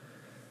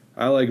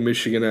 I like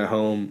Michigan at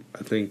home.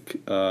 I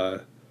think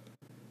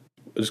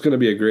it's going to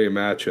be a great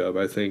matchup.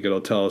 I think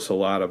it'll tell us a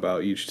lot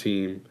about each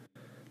team.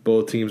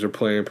 Both teams are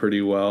playing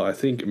pretty well. I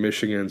think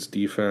Michigan's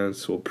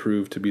defense will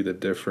prove to be the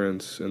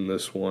difference in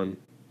this one.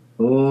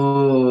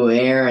 Ooh,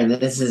 Aaron,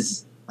 this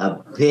is a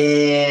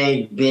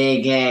big,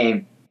 big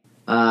game.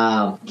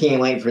 Can't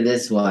wait for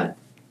this one.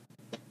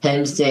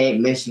 Penn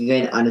State,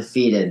 Michigan,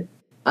 undefeated.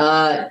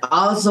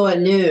 Also at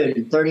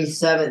noon,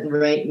 37th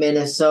ranked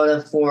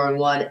Minnesota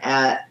 4-1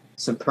 at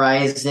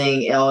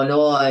surprising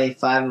Illinois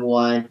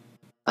 5-1.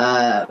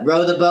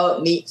 Row the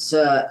boat meets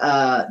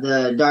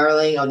the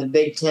darling of the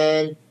Big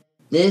Ten.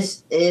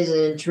 This is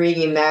an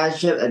intriguing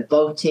matchup as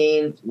both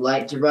teams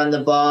like to run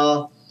the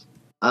ball.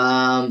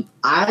 I'm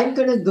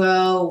gonna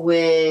go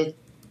with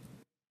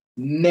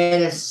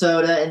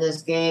Minnesota in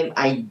this game.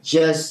 I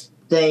just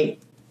think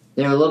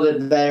they're a little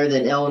bit better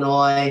than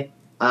Illinois.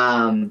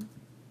 And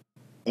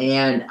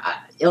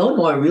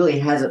Illinois really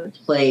hasn't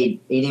played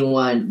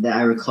anyone that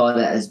I recall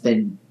that has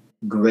been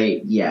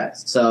great yet.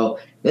 So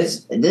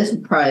this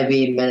would probably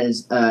be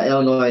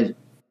Illinois'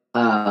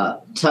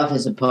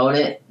 toughest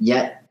opponent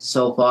yet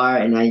so far,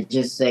 and I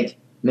just think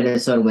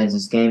Minnesota wins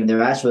this game.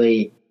 They're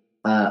actually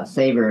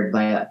favored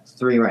by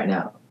 3 right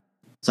now.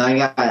 So I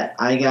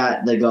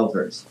got the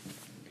Gophers.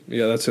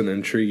 Yeah, that's an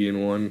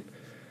intriguing one.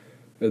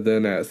 And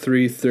then at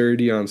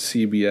 3:30 on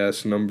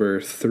CBS,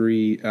 number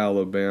 3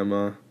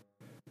 Alabama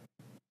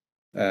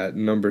at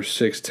number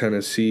 6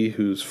 Tennessee,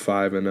 who's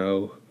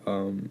 5-0.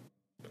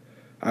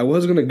 I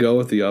was gonna go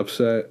with the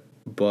upset,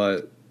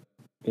 but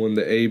when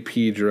the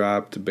AP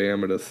dropped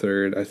Bama to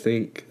 3rd, I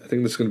think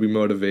this is gonna be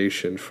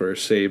motivation for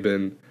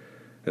Saban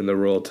and the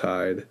Roll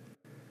Tide.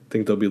 I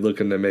think they'll be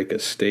looking to make a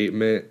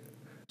statement,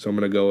 so I'm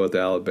gonna go with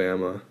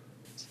Alabama.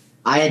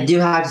 I do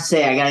have to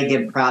say I gotta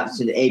give props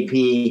to the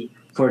AP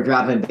for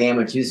dropping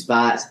Bama 2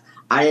 spots.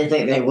 I didn't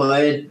think they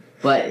would,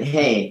 but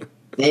hey,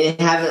 they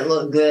haven't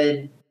looked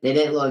good. They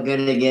didn't look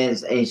good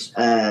against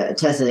a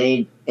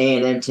tested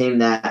A&M team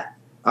that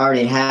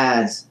already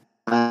has,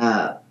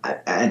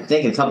 I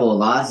think, a couple of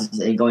losses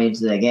going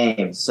into the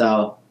game.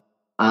 So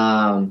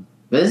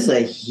this is a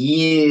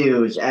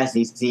huge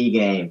SEC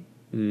game.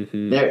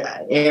 Mm-hmm.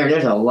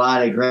 There's a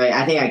lot of great.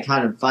 I think I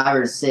counted 5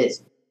 or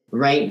 6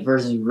 ranked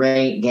versus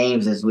ranked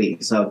games this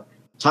week. So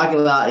talking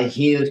about a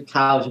huge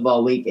college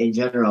football week in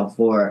general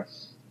for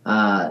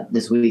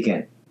this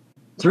weekend.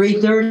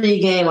 3:30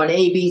 game on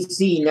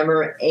ABC,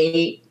 number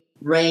 8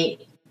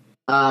 ranked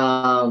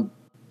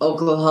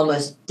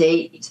Oklahoma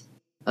State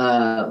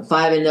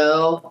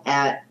 5-0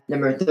 at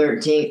number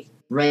 13th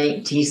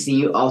ranked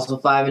TCU, also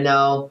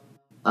 5-0.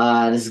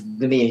 This is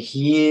gonna be a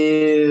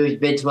huge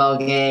Big 12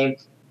 game.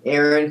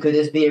 Aaron, could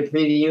this be a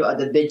preview of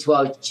the Big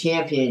 12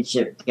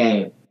 championship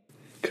game?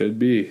 Could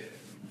be.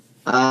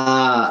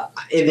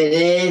 If it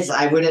is,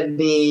 I wouldn't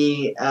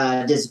be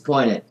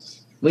disappointed.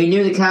 We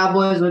knew the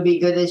Cowboys would be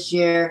good this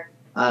year.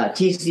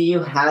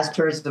 TCU has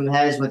turned some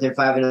heads with their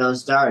 5-0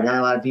 start. Not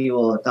a lot of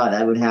people thought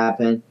that would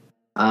happen.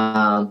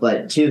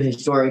 But 2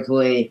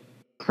 historically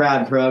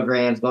proud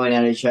programs going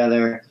at each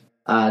other.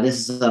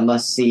 This is a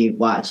must-see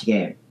watch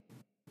game.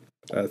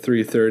 At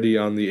 3:30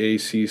 on the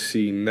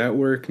ACC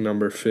network,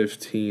 number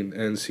 15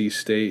 NC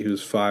State,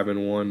 who's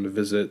 5-1,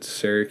 visits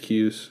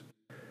Syracuse,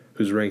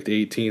 who's ranked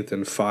 18th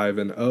and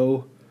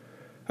 5-0.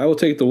 I will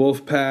take the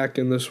Wolfpack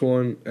in this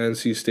one.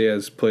 NC State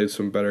has played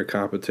some better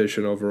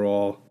competition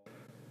overall,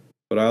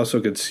 but I also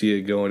could see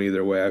it going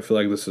either way. I feel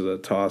like this is a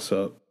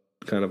toss-up,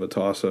 kind of a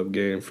toss-up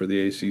game for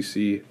the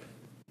ACC.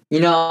 You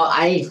know,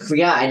 I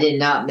forgot I did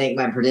not make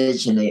my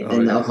prediction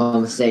in the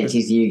Oklahoma State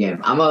TCU game.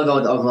 I'm going to go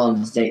with the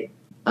Oklahoma State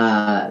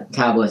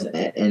Cowboys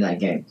in that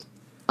game.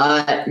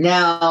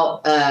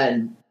 Now,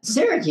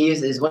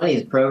 Syracuse is one of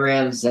these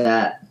programs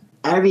that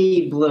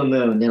every blue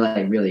moon, they're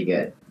like really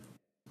good.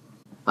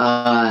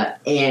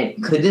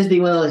 And could this be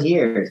one of those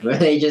years where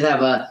they just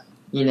have an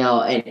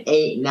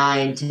 8,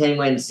 9, 10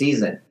 win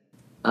season?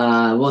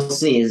 We'll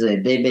see. It's a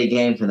big, big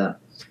game for them.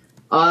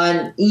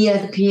 On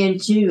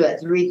ESPN2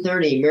 at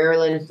 3:30,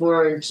 Maryland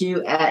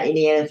 4-2 at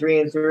Indiana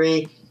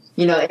 3-3.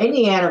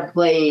 Indiana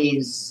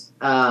plays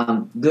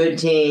good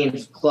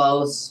teams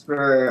close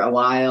for a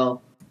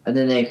while, and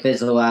then they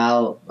fizzle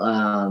out.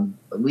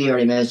 We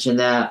already mentioned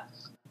that.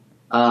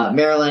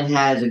 Maryland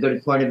has a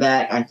good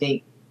quarterback. I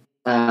think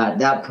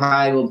that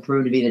probably will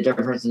prove to be the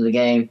difference in the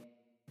game.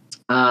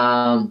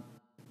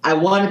 I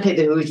want to pick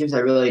the Hoosiers, I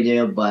really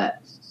do,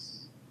 but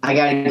I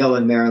got to go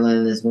with Maryland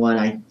in this one.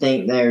 I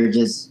think they're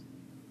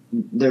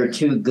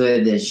too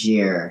good this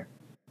year,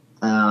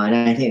 and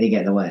I think they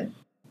get the win.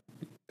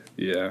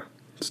 Yeah,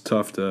 it's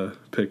tough to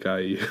pick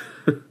IU.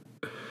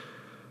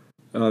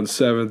 On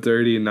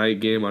 7:30 night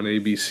game on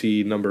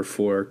ABC, number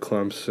 4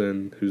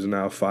 Clemson, who's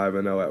now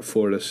 5-0 at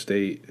Florida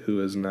State,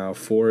 who is now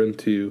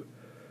 4-2.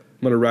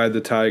 I'm gonna ride the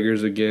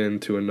Tigers again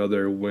to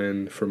another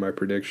win for my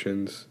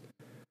predictions.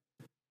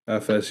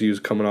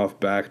 FSU's coming off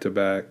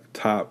back-to-back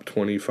top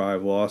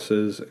 25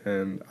 losses,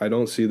 and I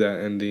don't see that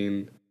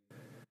ending.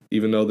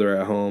 Even though they're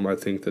at home, I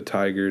think the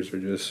Tigers are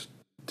just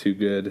too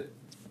good.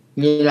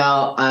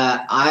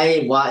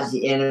 I watched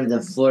the end of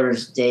the Florida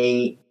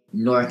State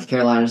North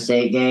Carolina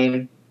State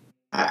game.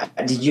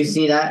 Did you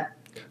see that?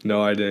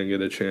 No, I didn't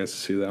get a chance to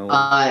see that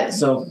one.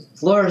 So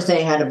Florida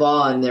State had the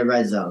ball in their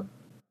red zone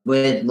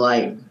with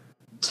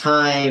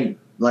time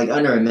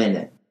under a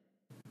minute.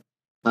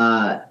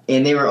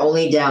 And they were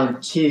only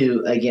down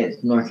 2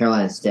 against North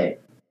Carolina State.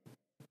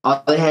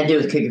 All they had to do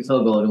was kick a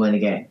field goal to win the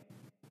game.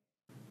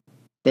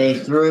 They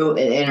threw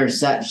an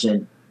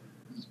interception,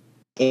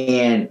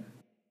 and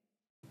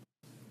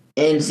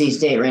NC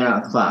State ran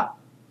out of clock.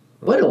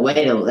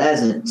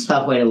 That's a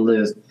tough way to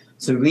lose.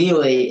 So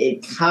really,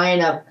 it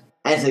kind of,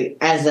 as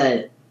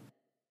a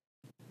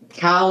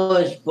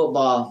college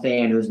football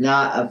fan who's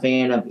not a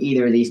fan of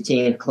either of these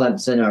teams,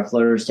 Clemson or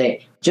Florida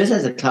State, just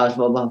as a college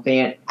football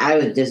fan, I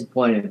was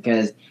disappointed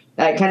because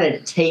that kind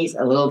of takes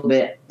a little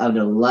bit of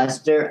the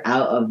luster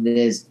out of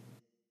this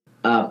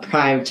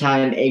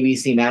primetime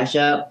ABC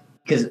matchup.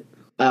 Because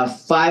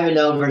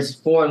 5-0 versus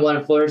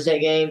 4-1 Florida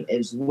State game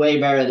is way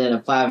better than a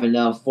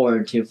 5-0,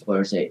 4-2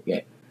 Florida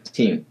State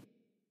team.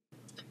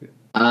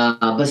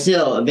 But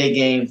still, a big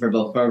game for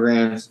both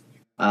programs.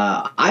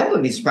 I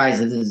wouldn't be surprised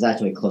if this is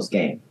actually a close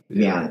game, to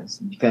be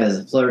honest,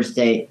 because Florida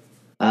State,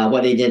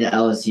 what they did at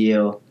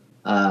LSU,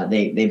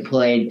 they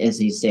played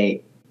NC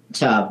State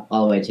tough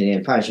all the way to the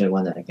end. Probably should have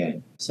won that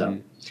game. So,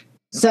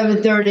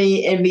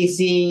 7:30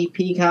 NBC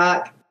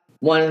Peacock,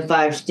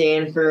 1-5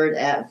 Stanford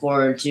at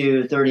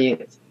 4-2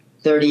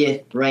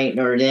 30th ranked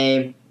Notre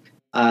Dame.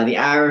 The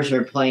Irish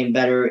are playing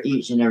better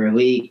each and every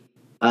week.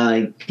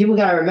 People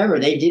got to remember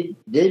they did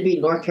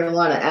beat North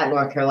Carolina at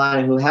North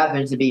Carolina, who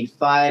happens to be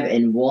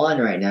 5-1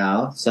 right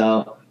now.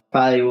 So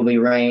probably will be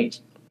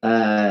ranked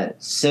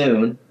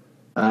soon.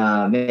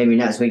 Maybe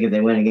next week if they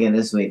win again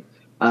this week.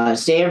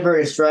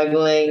 Stanford is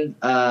struggling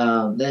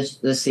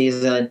this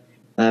season.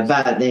 In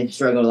fact, they've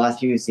struggled the last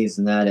few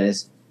seasons. That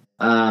is.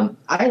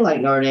 I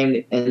like Notre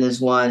Dame in this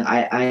one.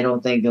 I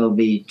don't think it'll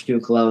be too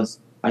close.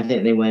 I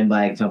think they win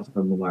by a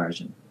comfortable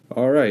margin.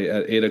 All right,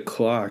 at 8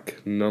 o'clock,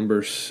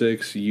 number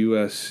 6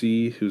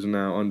 USC, who's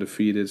now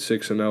undefeated,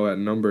 6-0 at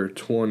number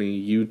 20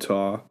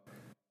 Utah,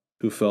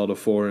 who fell to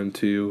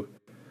 4-2.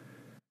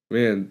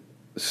 Man,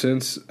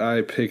 since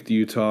I picked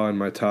Utah in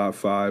my top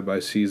 5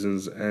 by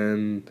season's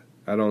end,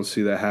 I don't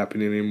see that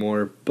happening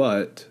anymore.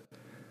 But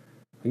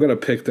I'm gonna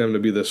pick them to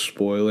be the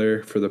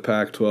spoiler for the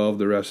Pac-12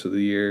 the rest of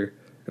the year,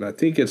 and I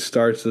think it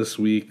starts this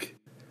week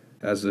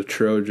as the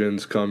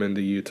Trojans come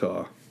into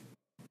Utah.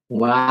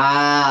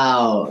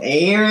 Wow.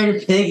 Aaron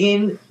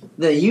picking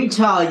the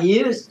Utah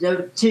Utes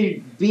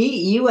to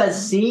beat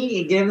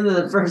USC and give them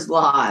the first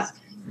loss.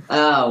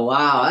 Oh,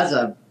 wow. That's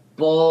a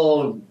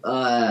bold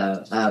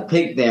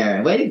pick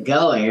there. Way to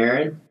go,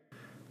 Aaron.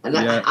 And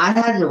yeah. I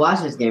had to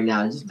watch this game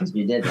now just because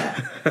you did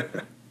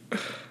that.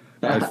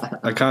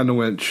 I kind of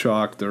went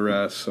chalk the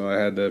rest, so I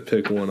had to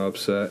pick one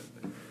upset.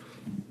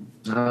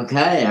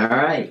 Okay, all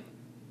right.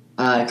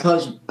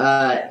 Coach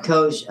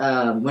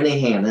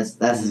Winningham,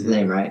 that's his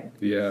name, right?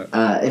 Yeah.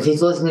 If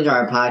he's listening to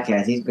our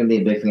podcast, he's going to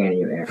be a big fan of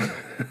you, Aaron.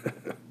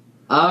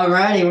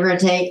 Alrighty, we're going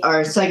to take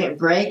our second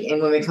break,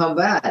 and when we come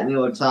back, we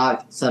will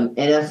talk some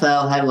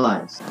NFL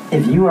headlines.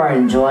 If you are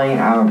enjoying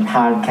our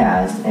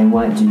podcast and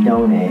want to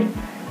donate,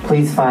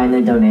 please find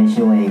the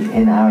donation link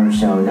in our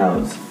show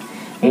notes.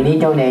 Any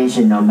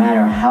donation, no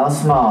matter how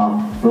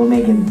small, will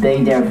make a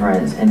big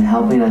difference in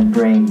helping us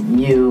bring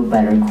you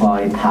better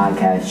quality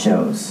podcast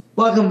shows.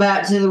 Welcome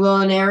back to the Will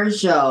and Aaron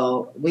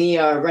Show. We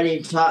are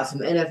ready to talk some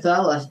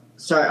NFL. Let's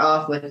start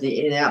off with the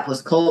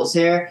Indianapolis Colts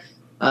here.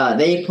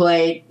 They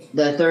played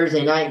the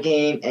Thursday night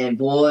game, and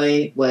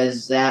boy,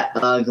 was that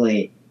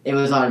ugly. It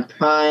was on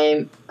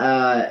Prime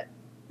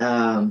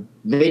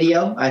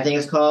Video, I think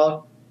it's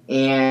called.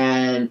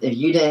 And if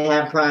you didn't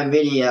have Prime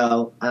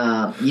Video,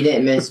 you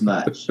didn't miss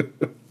much.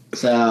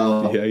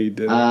 So yeah, you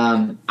did.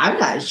 I'm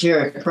not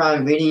sure if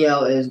Prime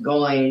Video is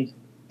going.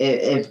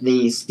 If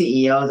the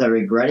CEOs are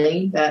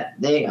regretting that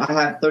they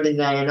have Thursday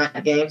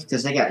night games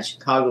because they got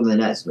Chicago the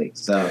next week.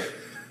 So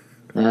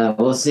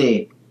we'll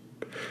see.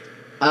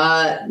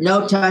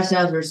 No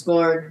touchdowns were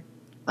scored.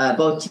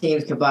 Both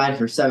teams combined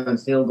for 7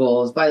 field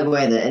goals. By the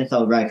way, the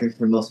NFL record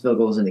for most field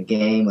goals in the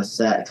game was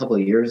set a couple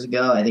of years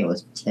ago. I think it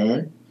was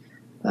 10.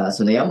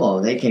 So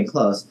they came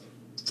close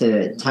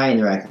to tying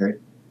the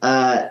record.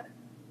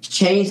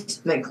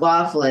 Chase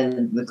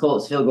McLaughlin, the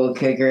Colts field goal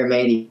kicker,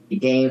 made a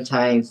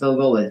game-tying field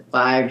goal with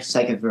 5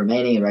 seconds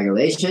remaining in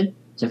regulation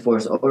to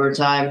force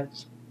overtime.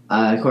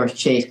 Of course,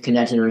 Chase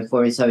connected a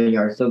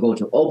 47-yard field goal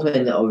to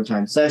open the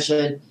overtime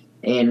session,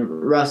 and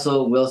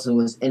Russell Wilson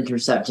was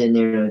intercepted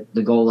near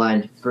the goal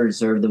line to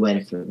preserve the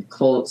win for the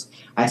Colts.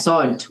 I saw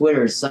on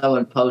Twitter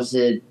someone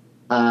posted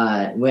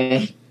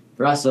when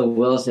Russell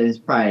Wilson is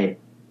probably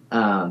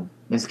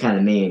that's kind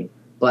of mean.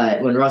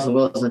 But when Russell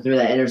Wilson threw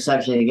that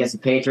interception against the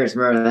Patriots,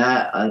 remember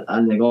that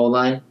on the goal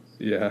line?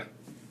 Yeah.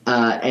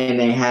 And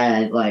they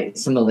had like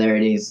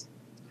similarities.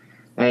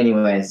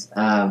 Anyways,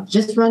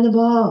 just run the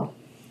ball.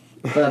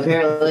 But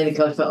apparently the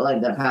coach felt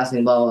like that passing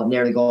the ball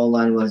near the goal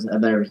line was a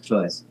better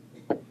choice.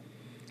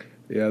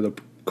 Yeah, the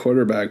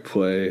quarterback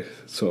play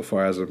so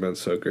far hasn't been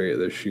so great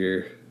this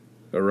year.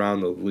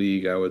 Around the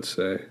league, I would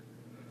say.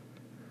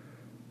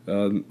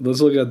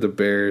 Let's look at the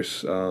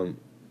Bears.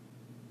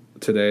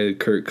 Today,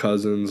 Kirk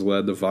Cousins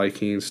led the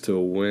Vikings to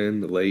a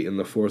win late in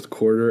the fourth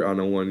quarter on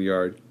a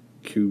 1-yard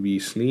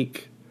QB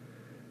sneak.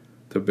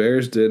 The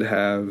Bears did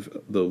have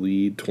the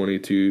lead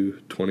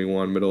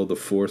 22-21 middle of the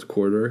fourth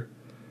quarter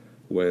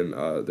when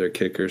their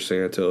kicker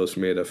Santos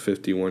made a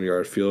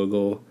 51-yard field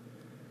goal.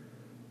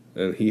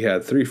 And he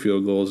had 3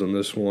 field goals in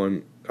this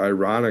one.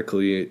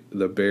 Ironically,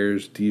 the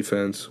Bears'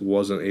 defense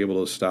wasn't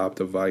able to stop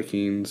the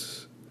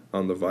Vikings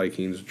on the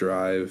Vikings'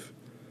 drive.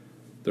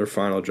 Their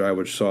final drive,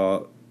 which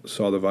saw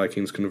the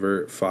Vikings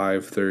convert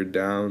 5 third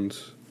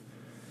downs.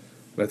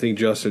 I think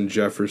Justin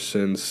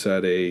Jefferson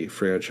set a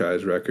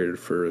franchise record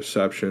for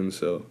reception,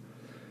 so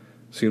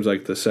seems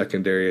like the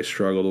secondary has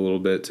struggled a little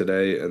bit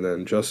today. And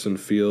then Justin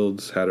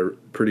Fields had a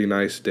pretty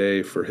nice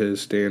day for his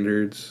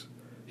standards.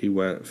 He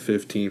went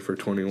 15 for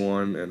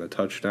 21 and a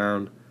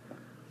touchdown.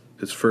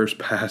 His first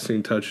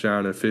passing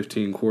touchdown in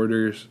 15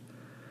 quarters.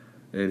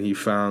 And he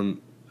found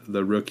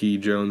the rookie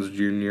Jones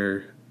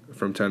Jr.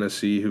 from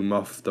Tennessee who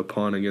muffed the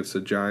punt against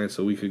the Giants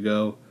a week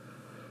ago.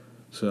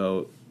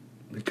 So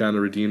he kind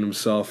of redeemed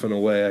himself in a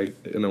way,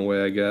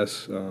 I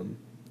guess.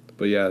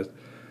 But yeah,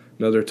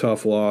 another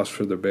tough loss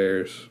for the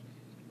Bears.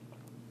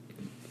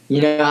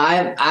 You know,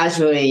 I'm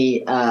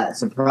actually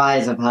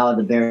surprised of how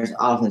the Bears'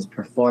 offense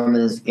performed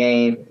in this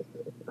game,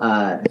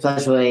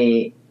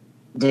 especially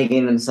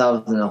digging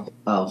themselves in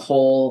a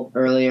hole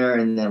earlier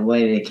and then the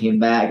way they came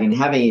back and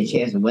having a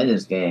chance to win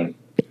this game.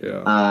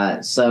 Yeah.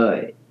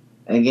 So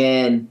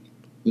again,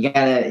 you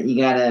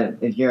gotta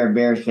if you're a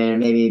Bears fan,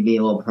 maybe be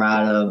a little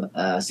proud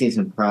of see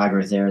some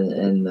progress there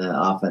in the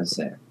offense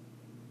there.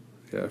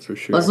 Yeah, for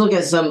sure. Let's look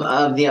at some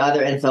of the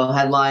other NFL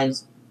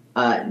headlines.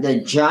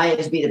 The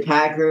Giants beat the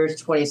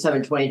Packers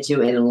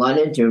 27-22 in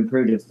London to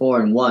improve to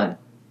 4-1.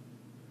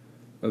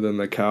 And then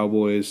the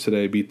Cowboys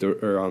today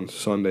on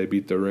Sunday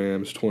beat the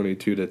Rams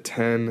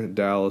 22-10.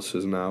 Dallas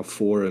is now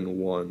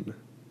 4-1.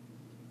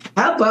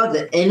 How about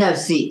the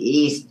NFC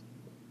East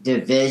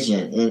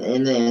division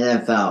in the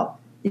NFL?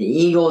 The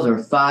Eagles are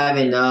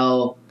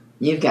 5-0.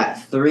 You've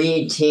got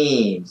 3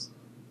 teams,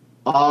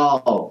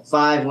 all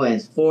 5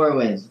 wins, 4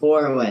 wins,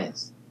 4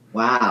 wins.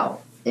 Wow.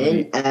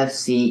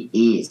 NFC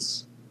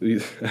East.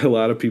 A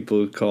lot of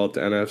people call it the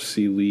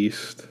NFC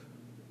least.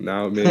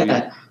 Now maybe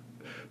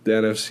the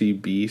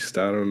NFC beast.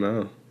 I don't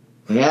know.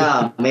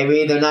 Yeah,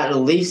 maybe they're not the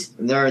least.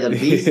 They're the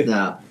beast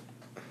now.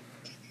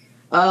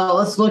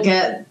 Let's look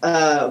at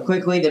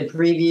quickly the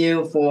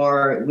preview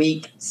for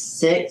Week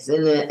 6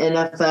 in the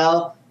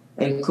NFL,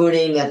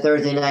 including the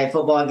Thursday night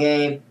football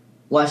game.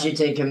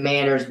 Washington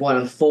Commanders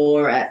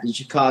 1-4 at the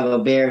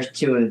Chicago Bears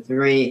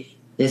 2-3.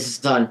 This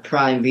is on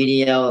Prime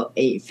Video,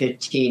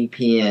 8:15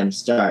 p.m.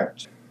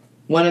 start.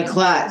 1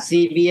 o'clock,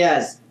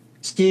 CBS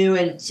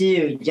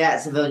 2-2.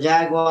 Jacksonville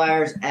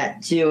Jaguars at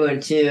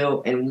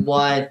 2-2 and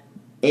 1.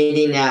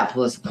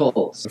 Indianapolis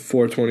Colts.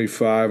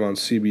 4:25 on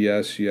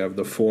CBS. You have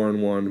the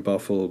 4-1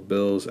 Buffalo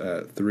Bills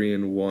at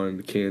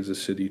 3-1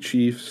 Kansas City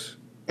Chiefs.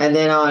 And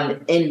then on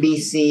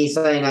NBC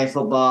Sunday Night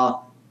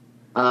Football,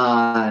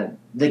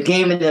 the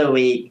game of the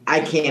week.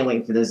 I can't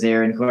wait for this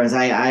air. And of course,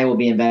 I will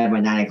be in bed by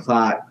 9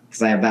 o'clock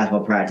because I have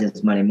basketball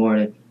practice Monday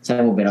morning, so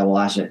I won't be able to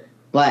watch it.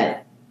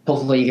 But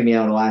hopefully, you can be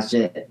able to watch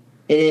it.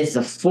 It is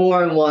the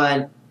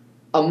 4-1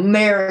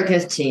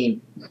 America's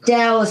team,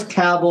 Dallas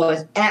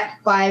Cowboys at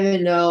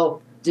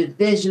 5-0.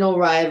 Divisional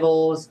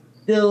rivals,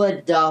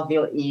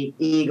 Philadelphia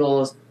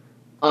Eagles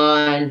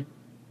on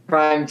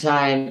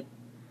primetime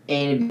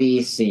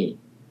NBC.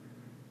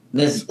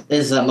 This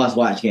is a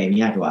must-watch game.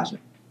 You have to watch it.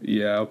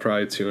 Yeah, I'll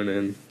probably tune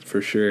in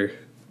for sure.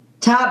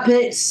 Top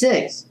Pick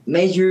 6,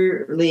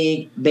 Major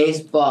League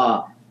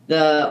Baseball.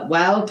 The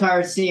Wild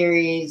Card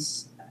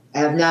Series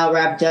have now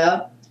wrapped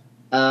up.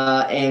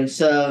 And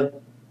so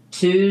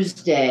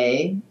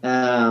Tuesday,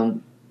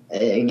 again,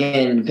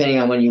 depending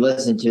on when you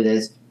listen to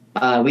this,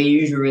 we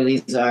usually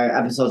release our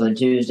episodes on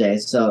Tuesday,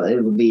 so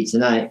it will be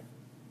tonight.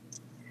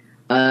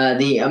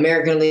 The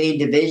American League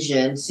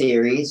Division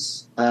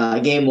Series,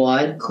 Game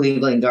 1,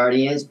 Cleveland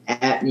Guardians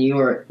at New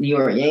York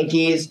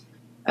Yankees.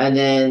 And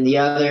then the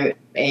other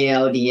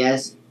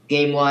ALDS,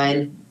 Game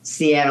 1,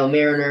 Seattle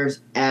Mariners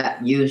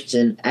at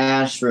Houston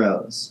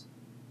Astros.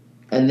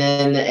 And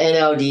then the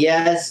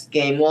NLDS,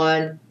 Game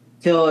 1,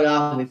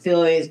 Philadelphia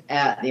Phillies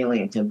at the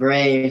Atlanta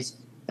Braves.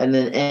 And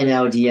then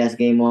NLDS,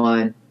 Game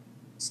 1,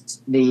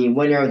 the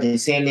winner of the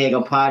San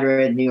Diego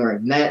Padres, New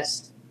York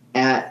Mets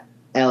at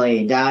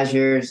LA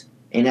Dodgers.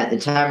 And at the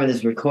time of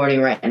this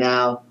recording right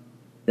now,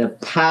 the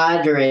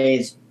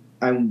Padres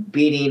are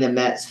beating the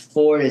Mets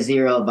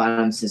 4-0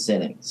 bottom 6th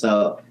inning.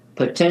 So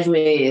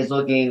potentially is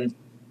looking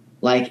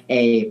like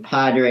a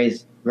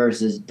Padres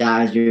versus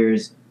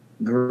Dodgers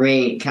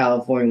great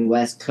California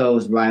West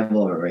Coast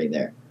rivalry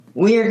there.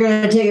 We are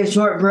going to take a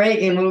short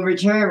break, and when we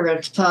return, we're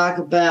going to talk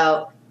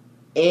about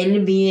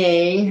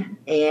NBA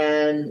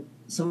and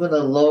some of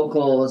the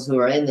locals who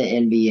are in the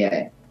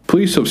NBA.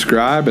 Please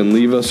subscribe and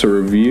leave us a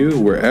review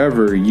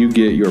wherever you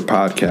get your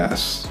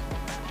podcasts.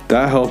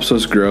 That helps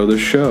us grow the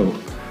show.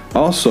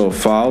 Also,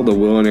 follow The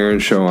Will and Aaron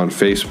Show on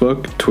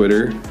Facebook,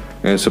 Twitter,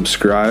 and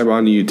subscribe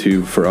on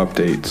YouTube for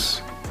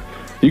updates.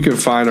 You can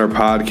find our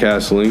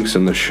podcast links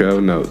in the show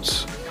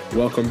notes.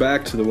 Welcome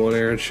back to The Will and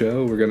Aaron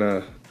Show. We're going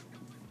to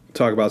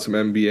talk about some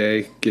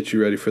NBA, get you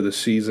ready for the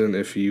season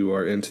if you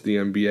are into the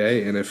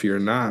NBA, and if you're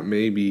not,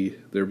 maybe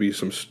there'll be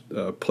some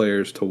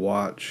players to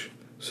watch.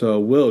 So,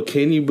 Will,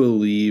 can you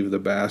believe the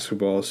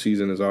basketball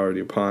season is already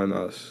upon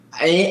us?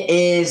 It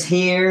is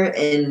here,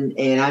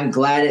 and I'm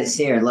glad it's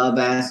here. I love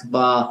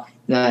basketball.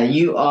 Now,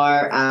 you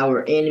are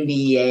our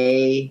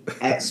NBA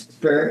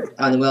expert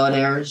on the Will and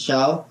Aaron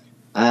Show.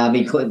 I'll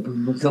be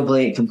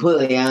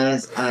completely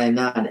honest. I'm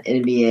not an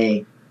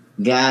NBA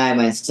guy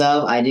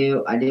myself. I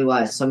do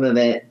watch some of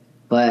it,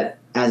 but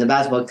as a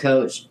basketball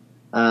coach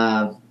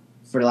for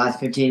the last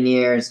 15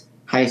 years,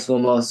 high school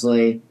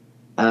mostly,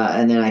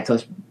 and then I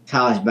coach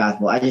college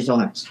basketball. I just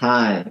don't have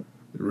time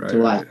to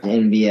watch the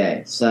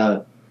NBA.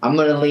 So I'm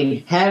going to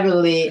lean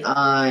heavily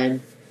on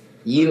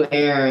you,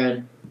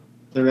 Aaron,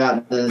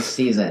 throughout the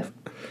season.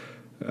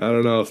 I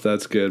don't know if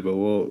that's good, but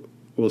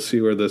we'll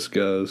see where this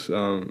goes.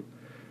 So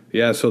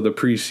the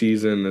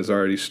preseason has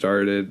already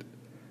started,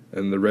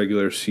 and the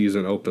regular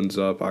season opens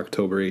up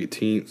October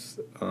 18th.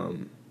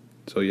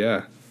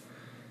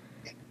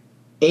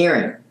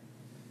 Aaron,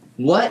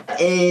 what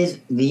is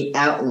the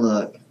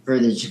outlook for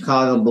the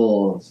Chicago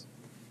Bulls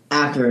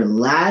after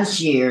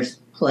last year's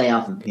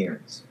playoff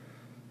appearance?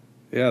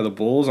 Yeah, the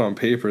Bulls on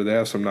paper, they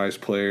have some nice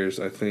players.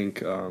 I think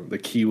the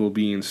key will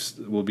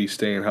be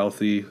staying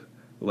healthy.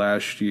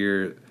 Last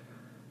year,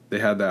 they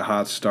had that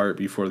hot start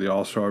before the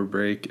All-Star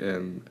break,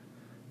 and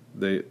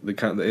the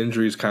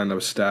injuries kind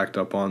of stacked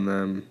up on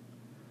them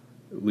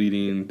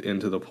leading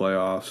into the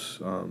playoffs.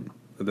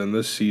 Then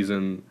this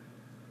season,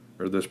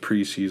 or this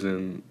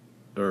preseason,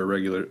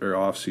 or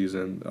off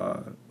season,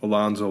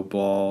 Alonzo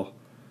Ball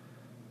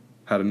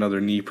had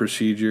another knee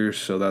procedure,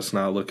 so that's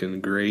not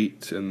looking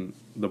great, and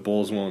the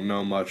Bulls won't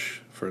know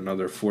much for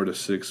another 4 to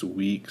 6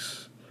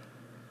 weeks.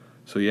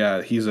 So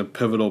yeah, he's a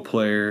pivotal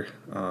player,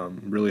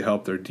 really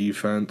helped their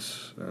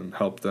defense and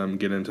helped them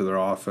get into their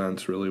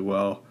offense really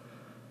well.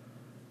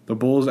 The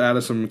Bulls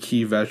added some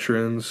key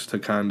veterans to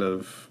kind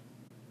of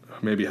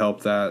maybe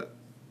help that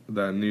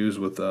news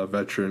with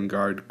veteran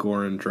guard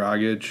Goran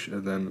Dragic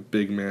and then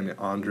big man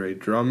Andre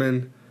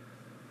Drummond.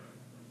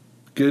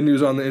 Good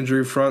news on the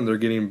injury front, they're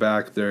getting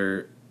back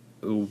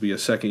it will be a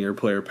second-year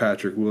player,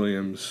 Patrick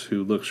Williams,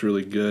 who looks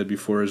really good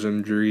before his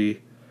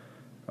injury.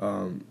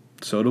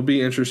 So it'll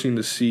be interesting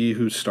to see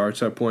who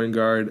starts at point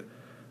guard.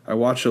 I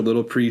watched a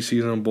little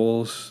preseason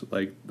Bulls.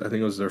 I think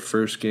it was their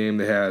first game.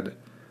 They had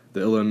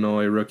the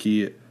Illinois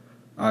rookie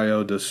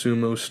Ayo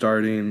Dosunmu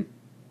starting.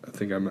 I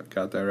think I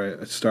got that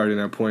right. Starting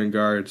at point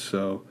guard.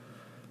 So,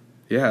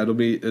 yeah,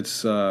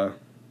 it's the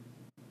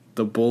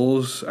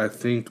Bulls, I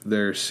think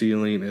their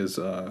ceiling is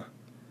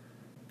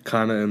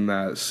kind of in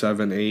that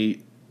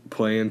 7-8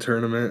 play-in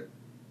tournament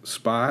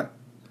spot,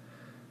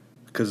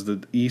 because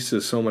the East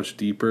is so much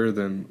deeper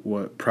than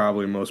what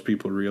probably most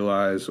people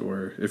realize,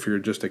 or if you're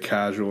just a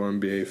casual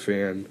NBA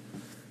fan,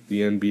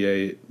 the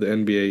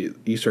NBA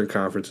Eastern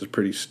Conference is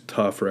pretty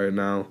tough right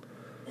now.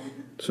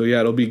 So yeah,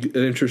 it'll be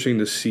interesting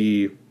to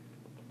see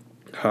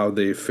how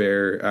they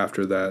fare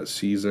after that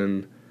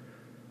season.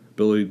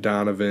 Billy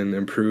Donovan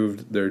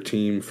improved their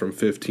team from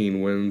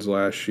 15 wins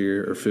last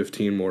year, or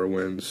 15 more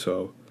wins,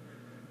 so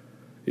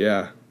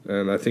yeah.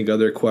 And I think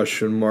other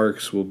question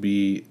marks will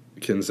be,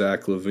 can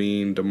Zach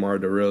LaVine, DeMar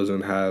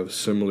DeRozan have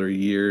similar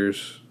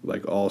years,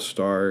 like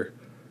all-star,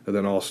 and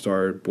then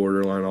all-star,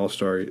 borderline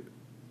all-star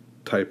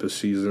type of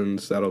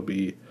seasons? That'll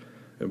be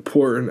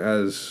important,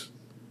 as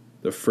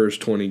the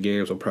first 20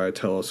 games will probably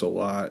tell us a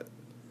lot.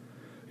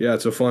 Yeah,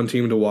 it's a fun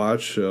team to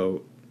watch,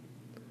 so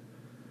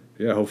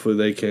yeah,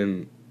 hopefully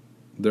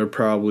they'll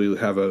probably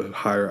have a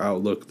higher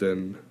outlook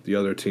than the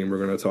other team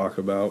we're going to talk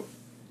about.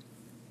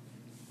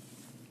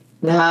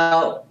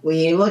 Now, when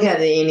you look at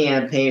the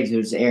Indiana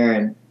Pacers,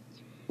 Aaron,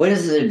 what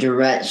is the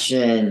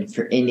direction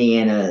for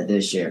Indiana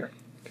this year?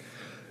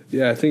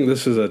 Yeah, I think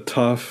this is a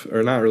tough,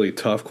 or not really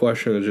tough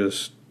question. It's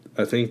just,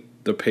 I think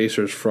the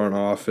Pacers front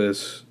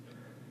office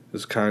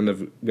is kind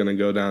of going to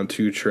go down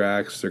 2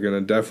 tracks. They're going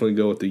to definitely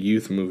go with the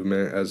youth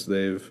movement, as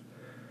they've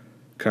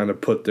kind of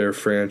put their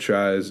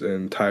franchise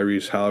in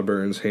Tyrese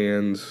Halliburton's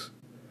hands.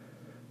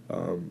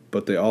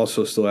 But they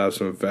also still have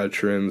some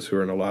veterans who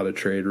are in a lot of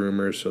trade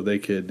rumors, so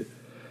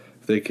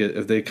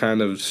if they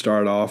kind of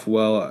start off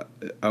well,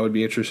 I would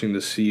be interesting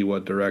to see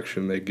what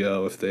direction they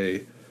go, if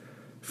they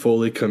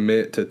fully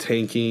commit to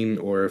tanking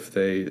or if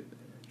they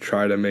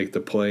try to make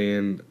the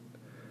play-in.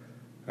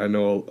 I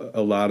know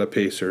a lot of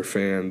Pacer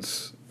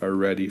fans are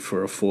ready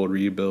for a full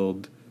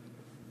rebuild,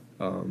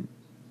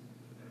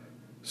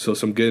 So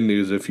some good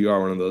news if you are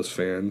one of those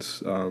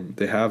fans.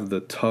 They have the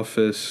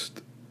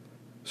toughest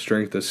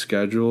strength of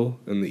schedule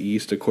in the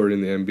East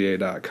according to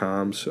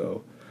NBA.com,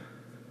 so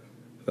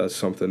that's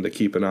something to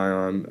keep an eye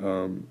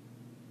on.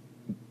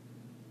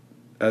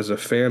 As a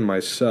fan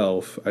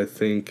myself, I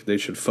think they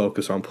should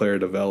focus on player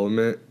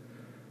development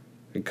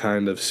and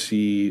kind of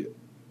see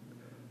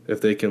if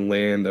they can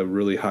land a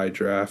really high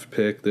draft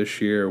pick this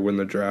year, or win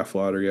the draft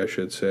lottery, I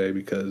should say,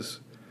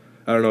 because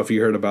I don't know if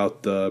you heard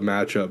about the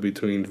matchup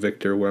between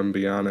Victor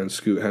Wembanyama and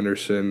Scoot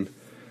Henderson.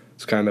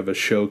 It's kind of a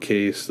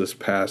showcase this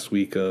past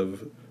week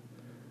of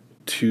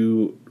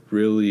two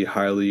really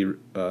highly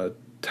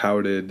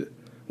touted.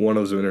 One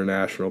was an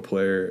international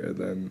player, and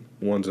then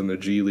one's in the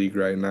G League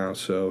right now.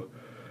 So,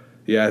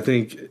 yeah, I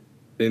think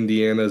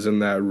Indiana's in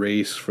that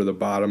race for the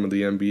bottom of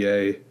the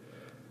NBA.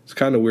 It's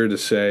kind of weird to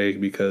say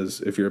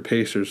because if you're a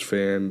Pacers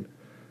fan,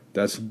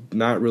 that's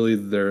not really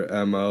their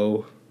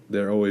MO.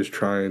 They're always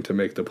trying to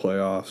make the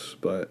playoffs,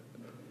 but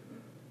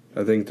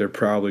I think they're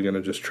probably going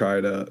to just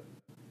try to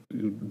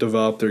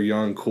develop their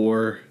young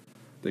core.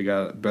 They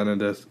got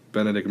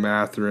Benedict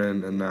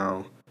Mathurin and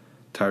now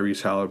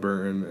Tyrese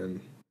Halliburton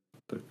and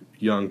the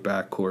young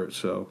backcourt.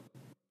 So,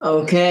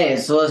 Okay,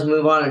 so let's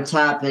move on to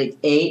topic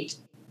 8.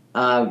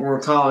 We're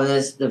calling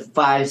this the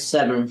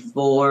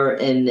 5-7-4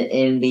 in the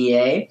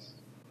NBA.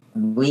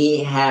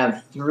 We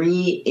have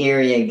 3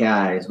 area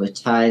guys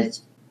with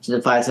ties to the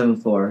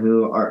 5-7-4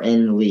 who are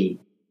in the league.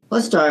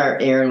 Let's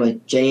start, Aaron,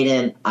 with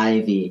Jaden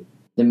Ivey,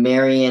 the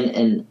Marion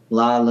and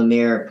La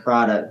Lumiere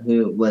product,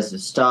 who was a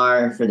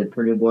star for the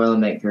Purdue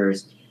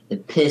Boilermakers. The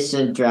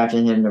Pistons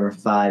drafted him number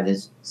 5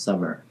 this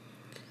summer.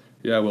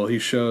 Yeah, well, he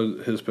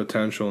showed his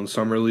potential in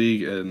Summer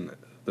League and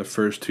the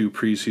first 2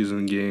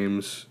 preseason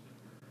games.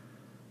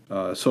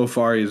 So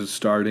far, he's in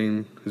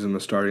the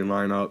starting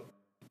lineup.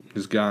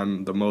 He's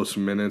gotten the most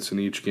minutes in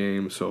each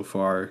game so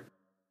far.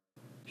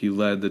 He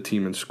led the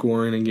team in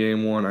scoring in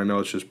game 1. I know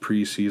it's just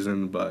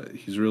preseason, but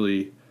he's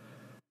really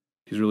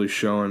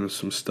showing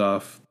some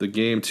stuff. The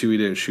game 2, he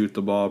didn't shoot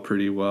the ball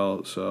pretty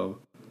well,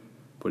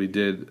 but he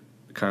did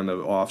kind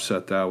of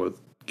offset that with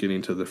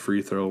getting to the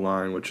free throw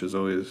line, which is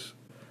always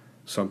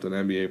something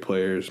NBA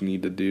players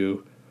need to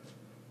do.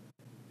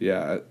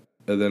 Yeah,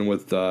 and then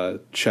with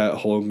Chet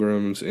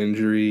Holmgren's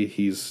injury,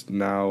 he's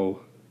now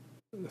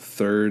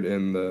 3rd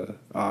in the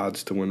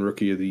odds to win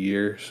Rookie of the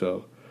Year.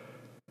 So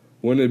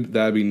wouldn't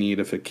that be neat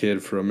if a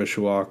kid from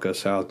Mishawaka,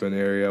 South Bend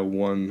area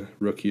won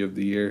Rookie of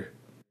the Year?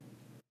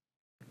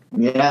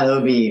 Yeah, that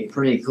would be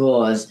pretty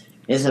cool.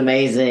 It's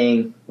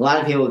amazing. A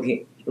lot of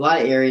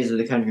areas of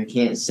the country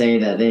can't say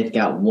that they've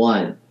got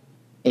one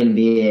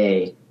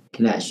NBA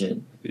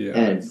connection. Yeah.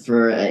 And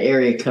for an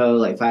area code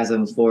like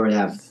 574 to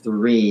have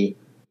 3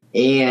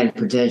 and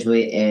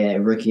potentially a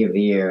Rookie of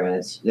the Year,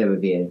 that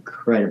would be an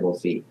incredible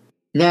feat.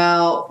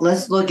 Now,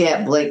 let's look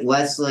at Blake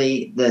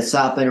Wesley, the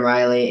South Bend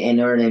Riley and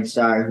Notre Dame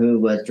star who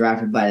was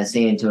drafted by the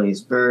San Antonio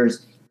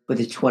Spurs with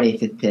the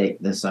 25th pick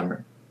this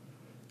summer.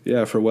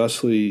 Yeah, for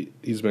Wesley,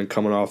 he's been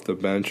coming off the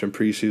bench in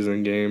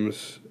preseason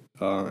games.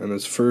 In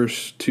his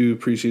first 2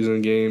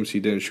 preseason games,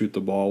 he didn't shoot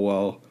the ball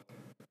well,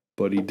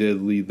 but he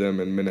did lead them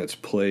in minutes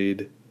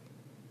played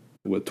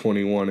with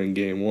 21 in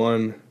game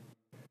 1.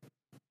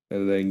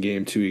 And then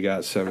game 2, he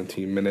got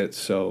 17 minutes.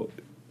 So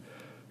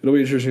it'll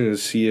be interesting to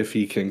see if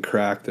he can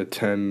crack the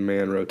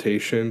 10-man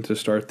rotation to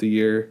start the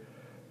year.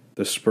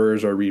 The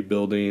Spurs are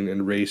rebuilding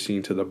and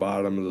racing to the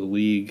bottom of the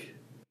league.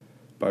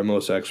 By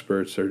most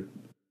experts,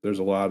 there's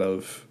a lot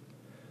of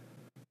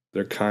 –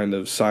 they're kind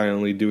of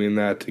silently doing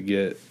that to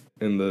get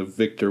in the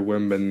Victor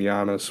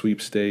Wembanyama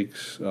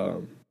sweepstakes.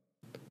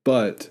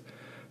 But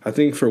I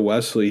think for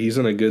Wesley, he's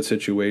in a good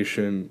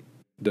situation.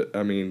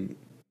 I mean,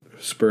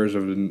 Spurs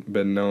have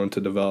been known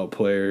to develop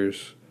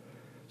players.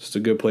 It's a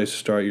good place to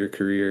start your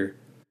career.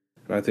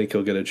 And I think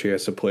he'll get a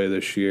chance to play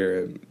this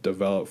year and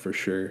develop for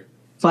sure.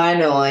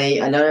 Finally,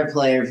 another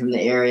player from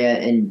the area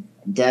in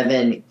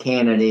Devin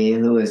Kennedy,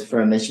 who is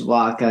from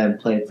Mishawaka and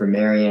played for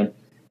Marion.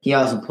 He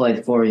also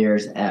played 4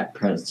 years at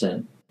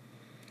Princeton.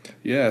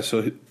 Yeah,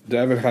 so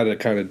Devin had a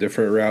kind of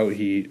different route.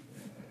 He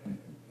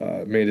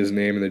made his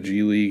name in the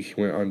G League. He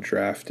went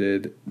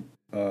undrafted,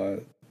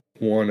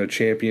 won a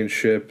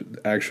championship.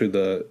 Actually,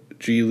 the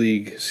G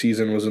League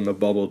season was in the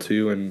bubble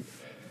too, and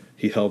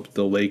he helped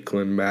the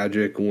Lakeland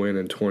Magic win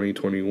in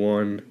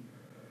 2021.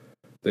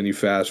 Then you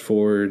fast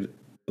forward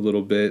a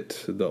little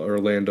bit, the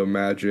Orlando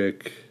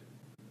Magic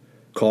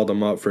called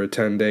him up for a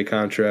 10-day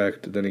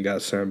contract. Then he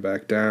got sent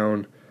back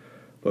down.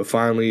 But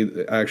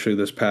finally, actually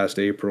this past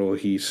April,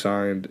 he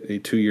signed a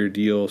 2-year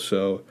deal.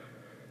 So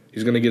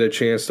he's going to get a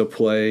chance to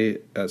play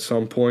at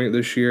some point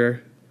this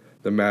year.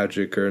 The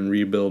Magic are in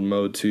rebuild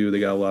mode too. They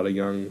got a lot of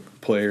young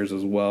players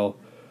as well.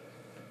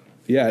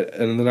 Yeah,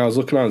 and then I was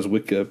looking on his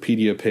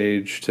Wikipedia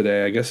page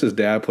today. I guess his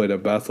dad played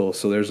at Bethel,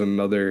 so there's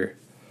another.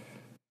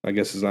 I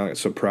guess it's not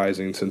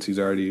surprising since he's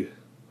already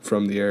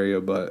from the area,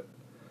 but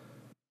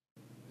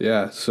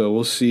yeah, so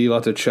we'll see. We'll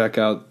have to check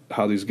out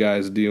how these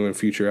guys do in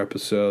future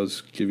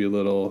episodes, give you a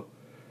little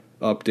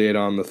update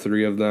on the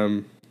 3 of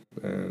them.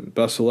 And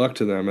best of luck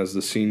to them as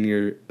the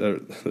season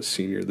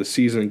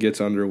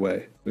gets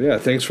underway. But yeah,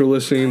 thanks for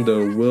listening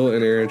to Will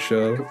and Aaron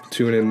Show.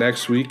 Tune in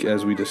next week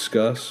as we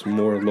discuss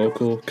more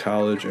local,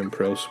 college, and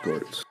pro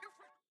sports.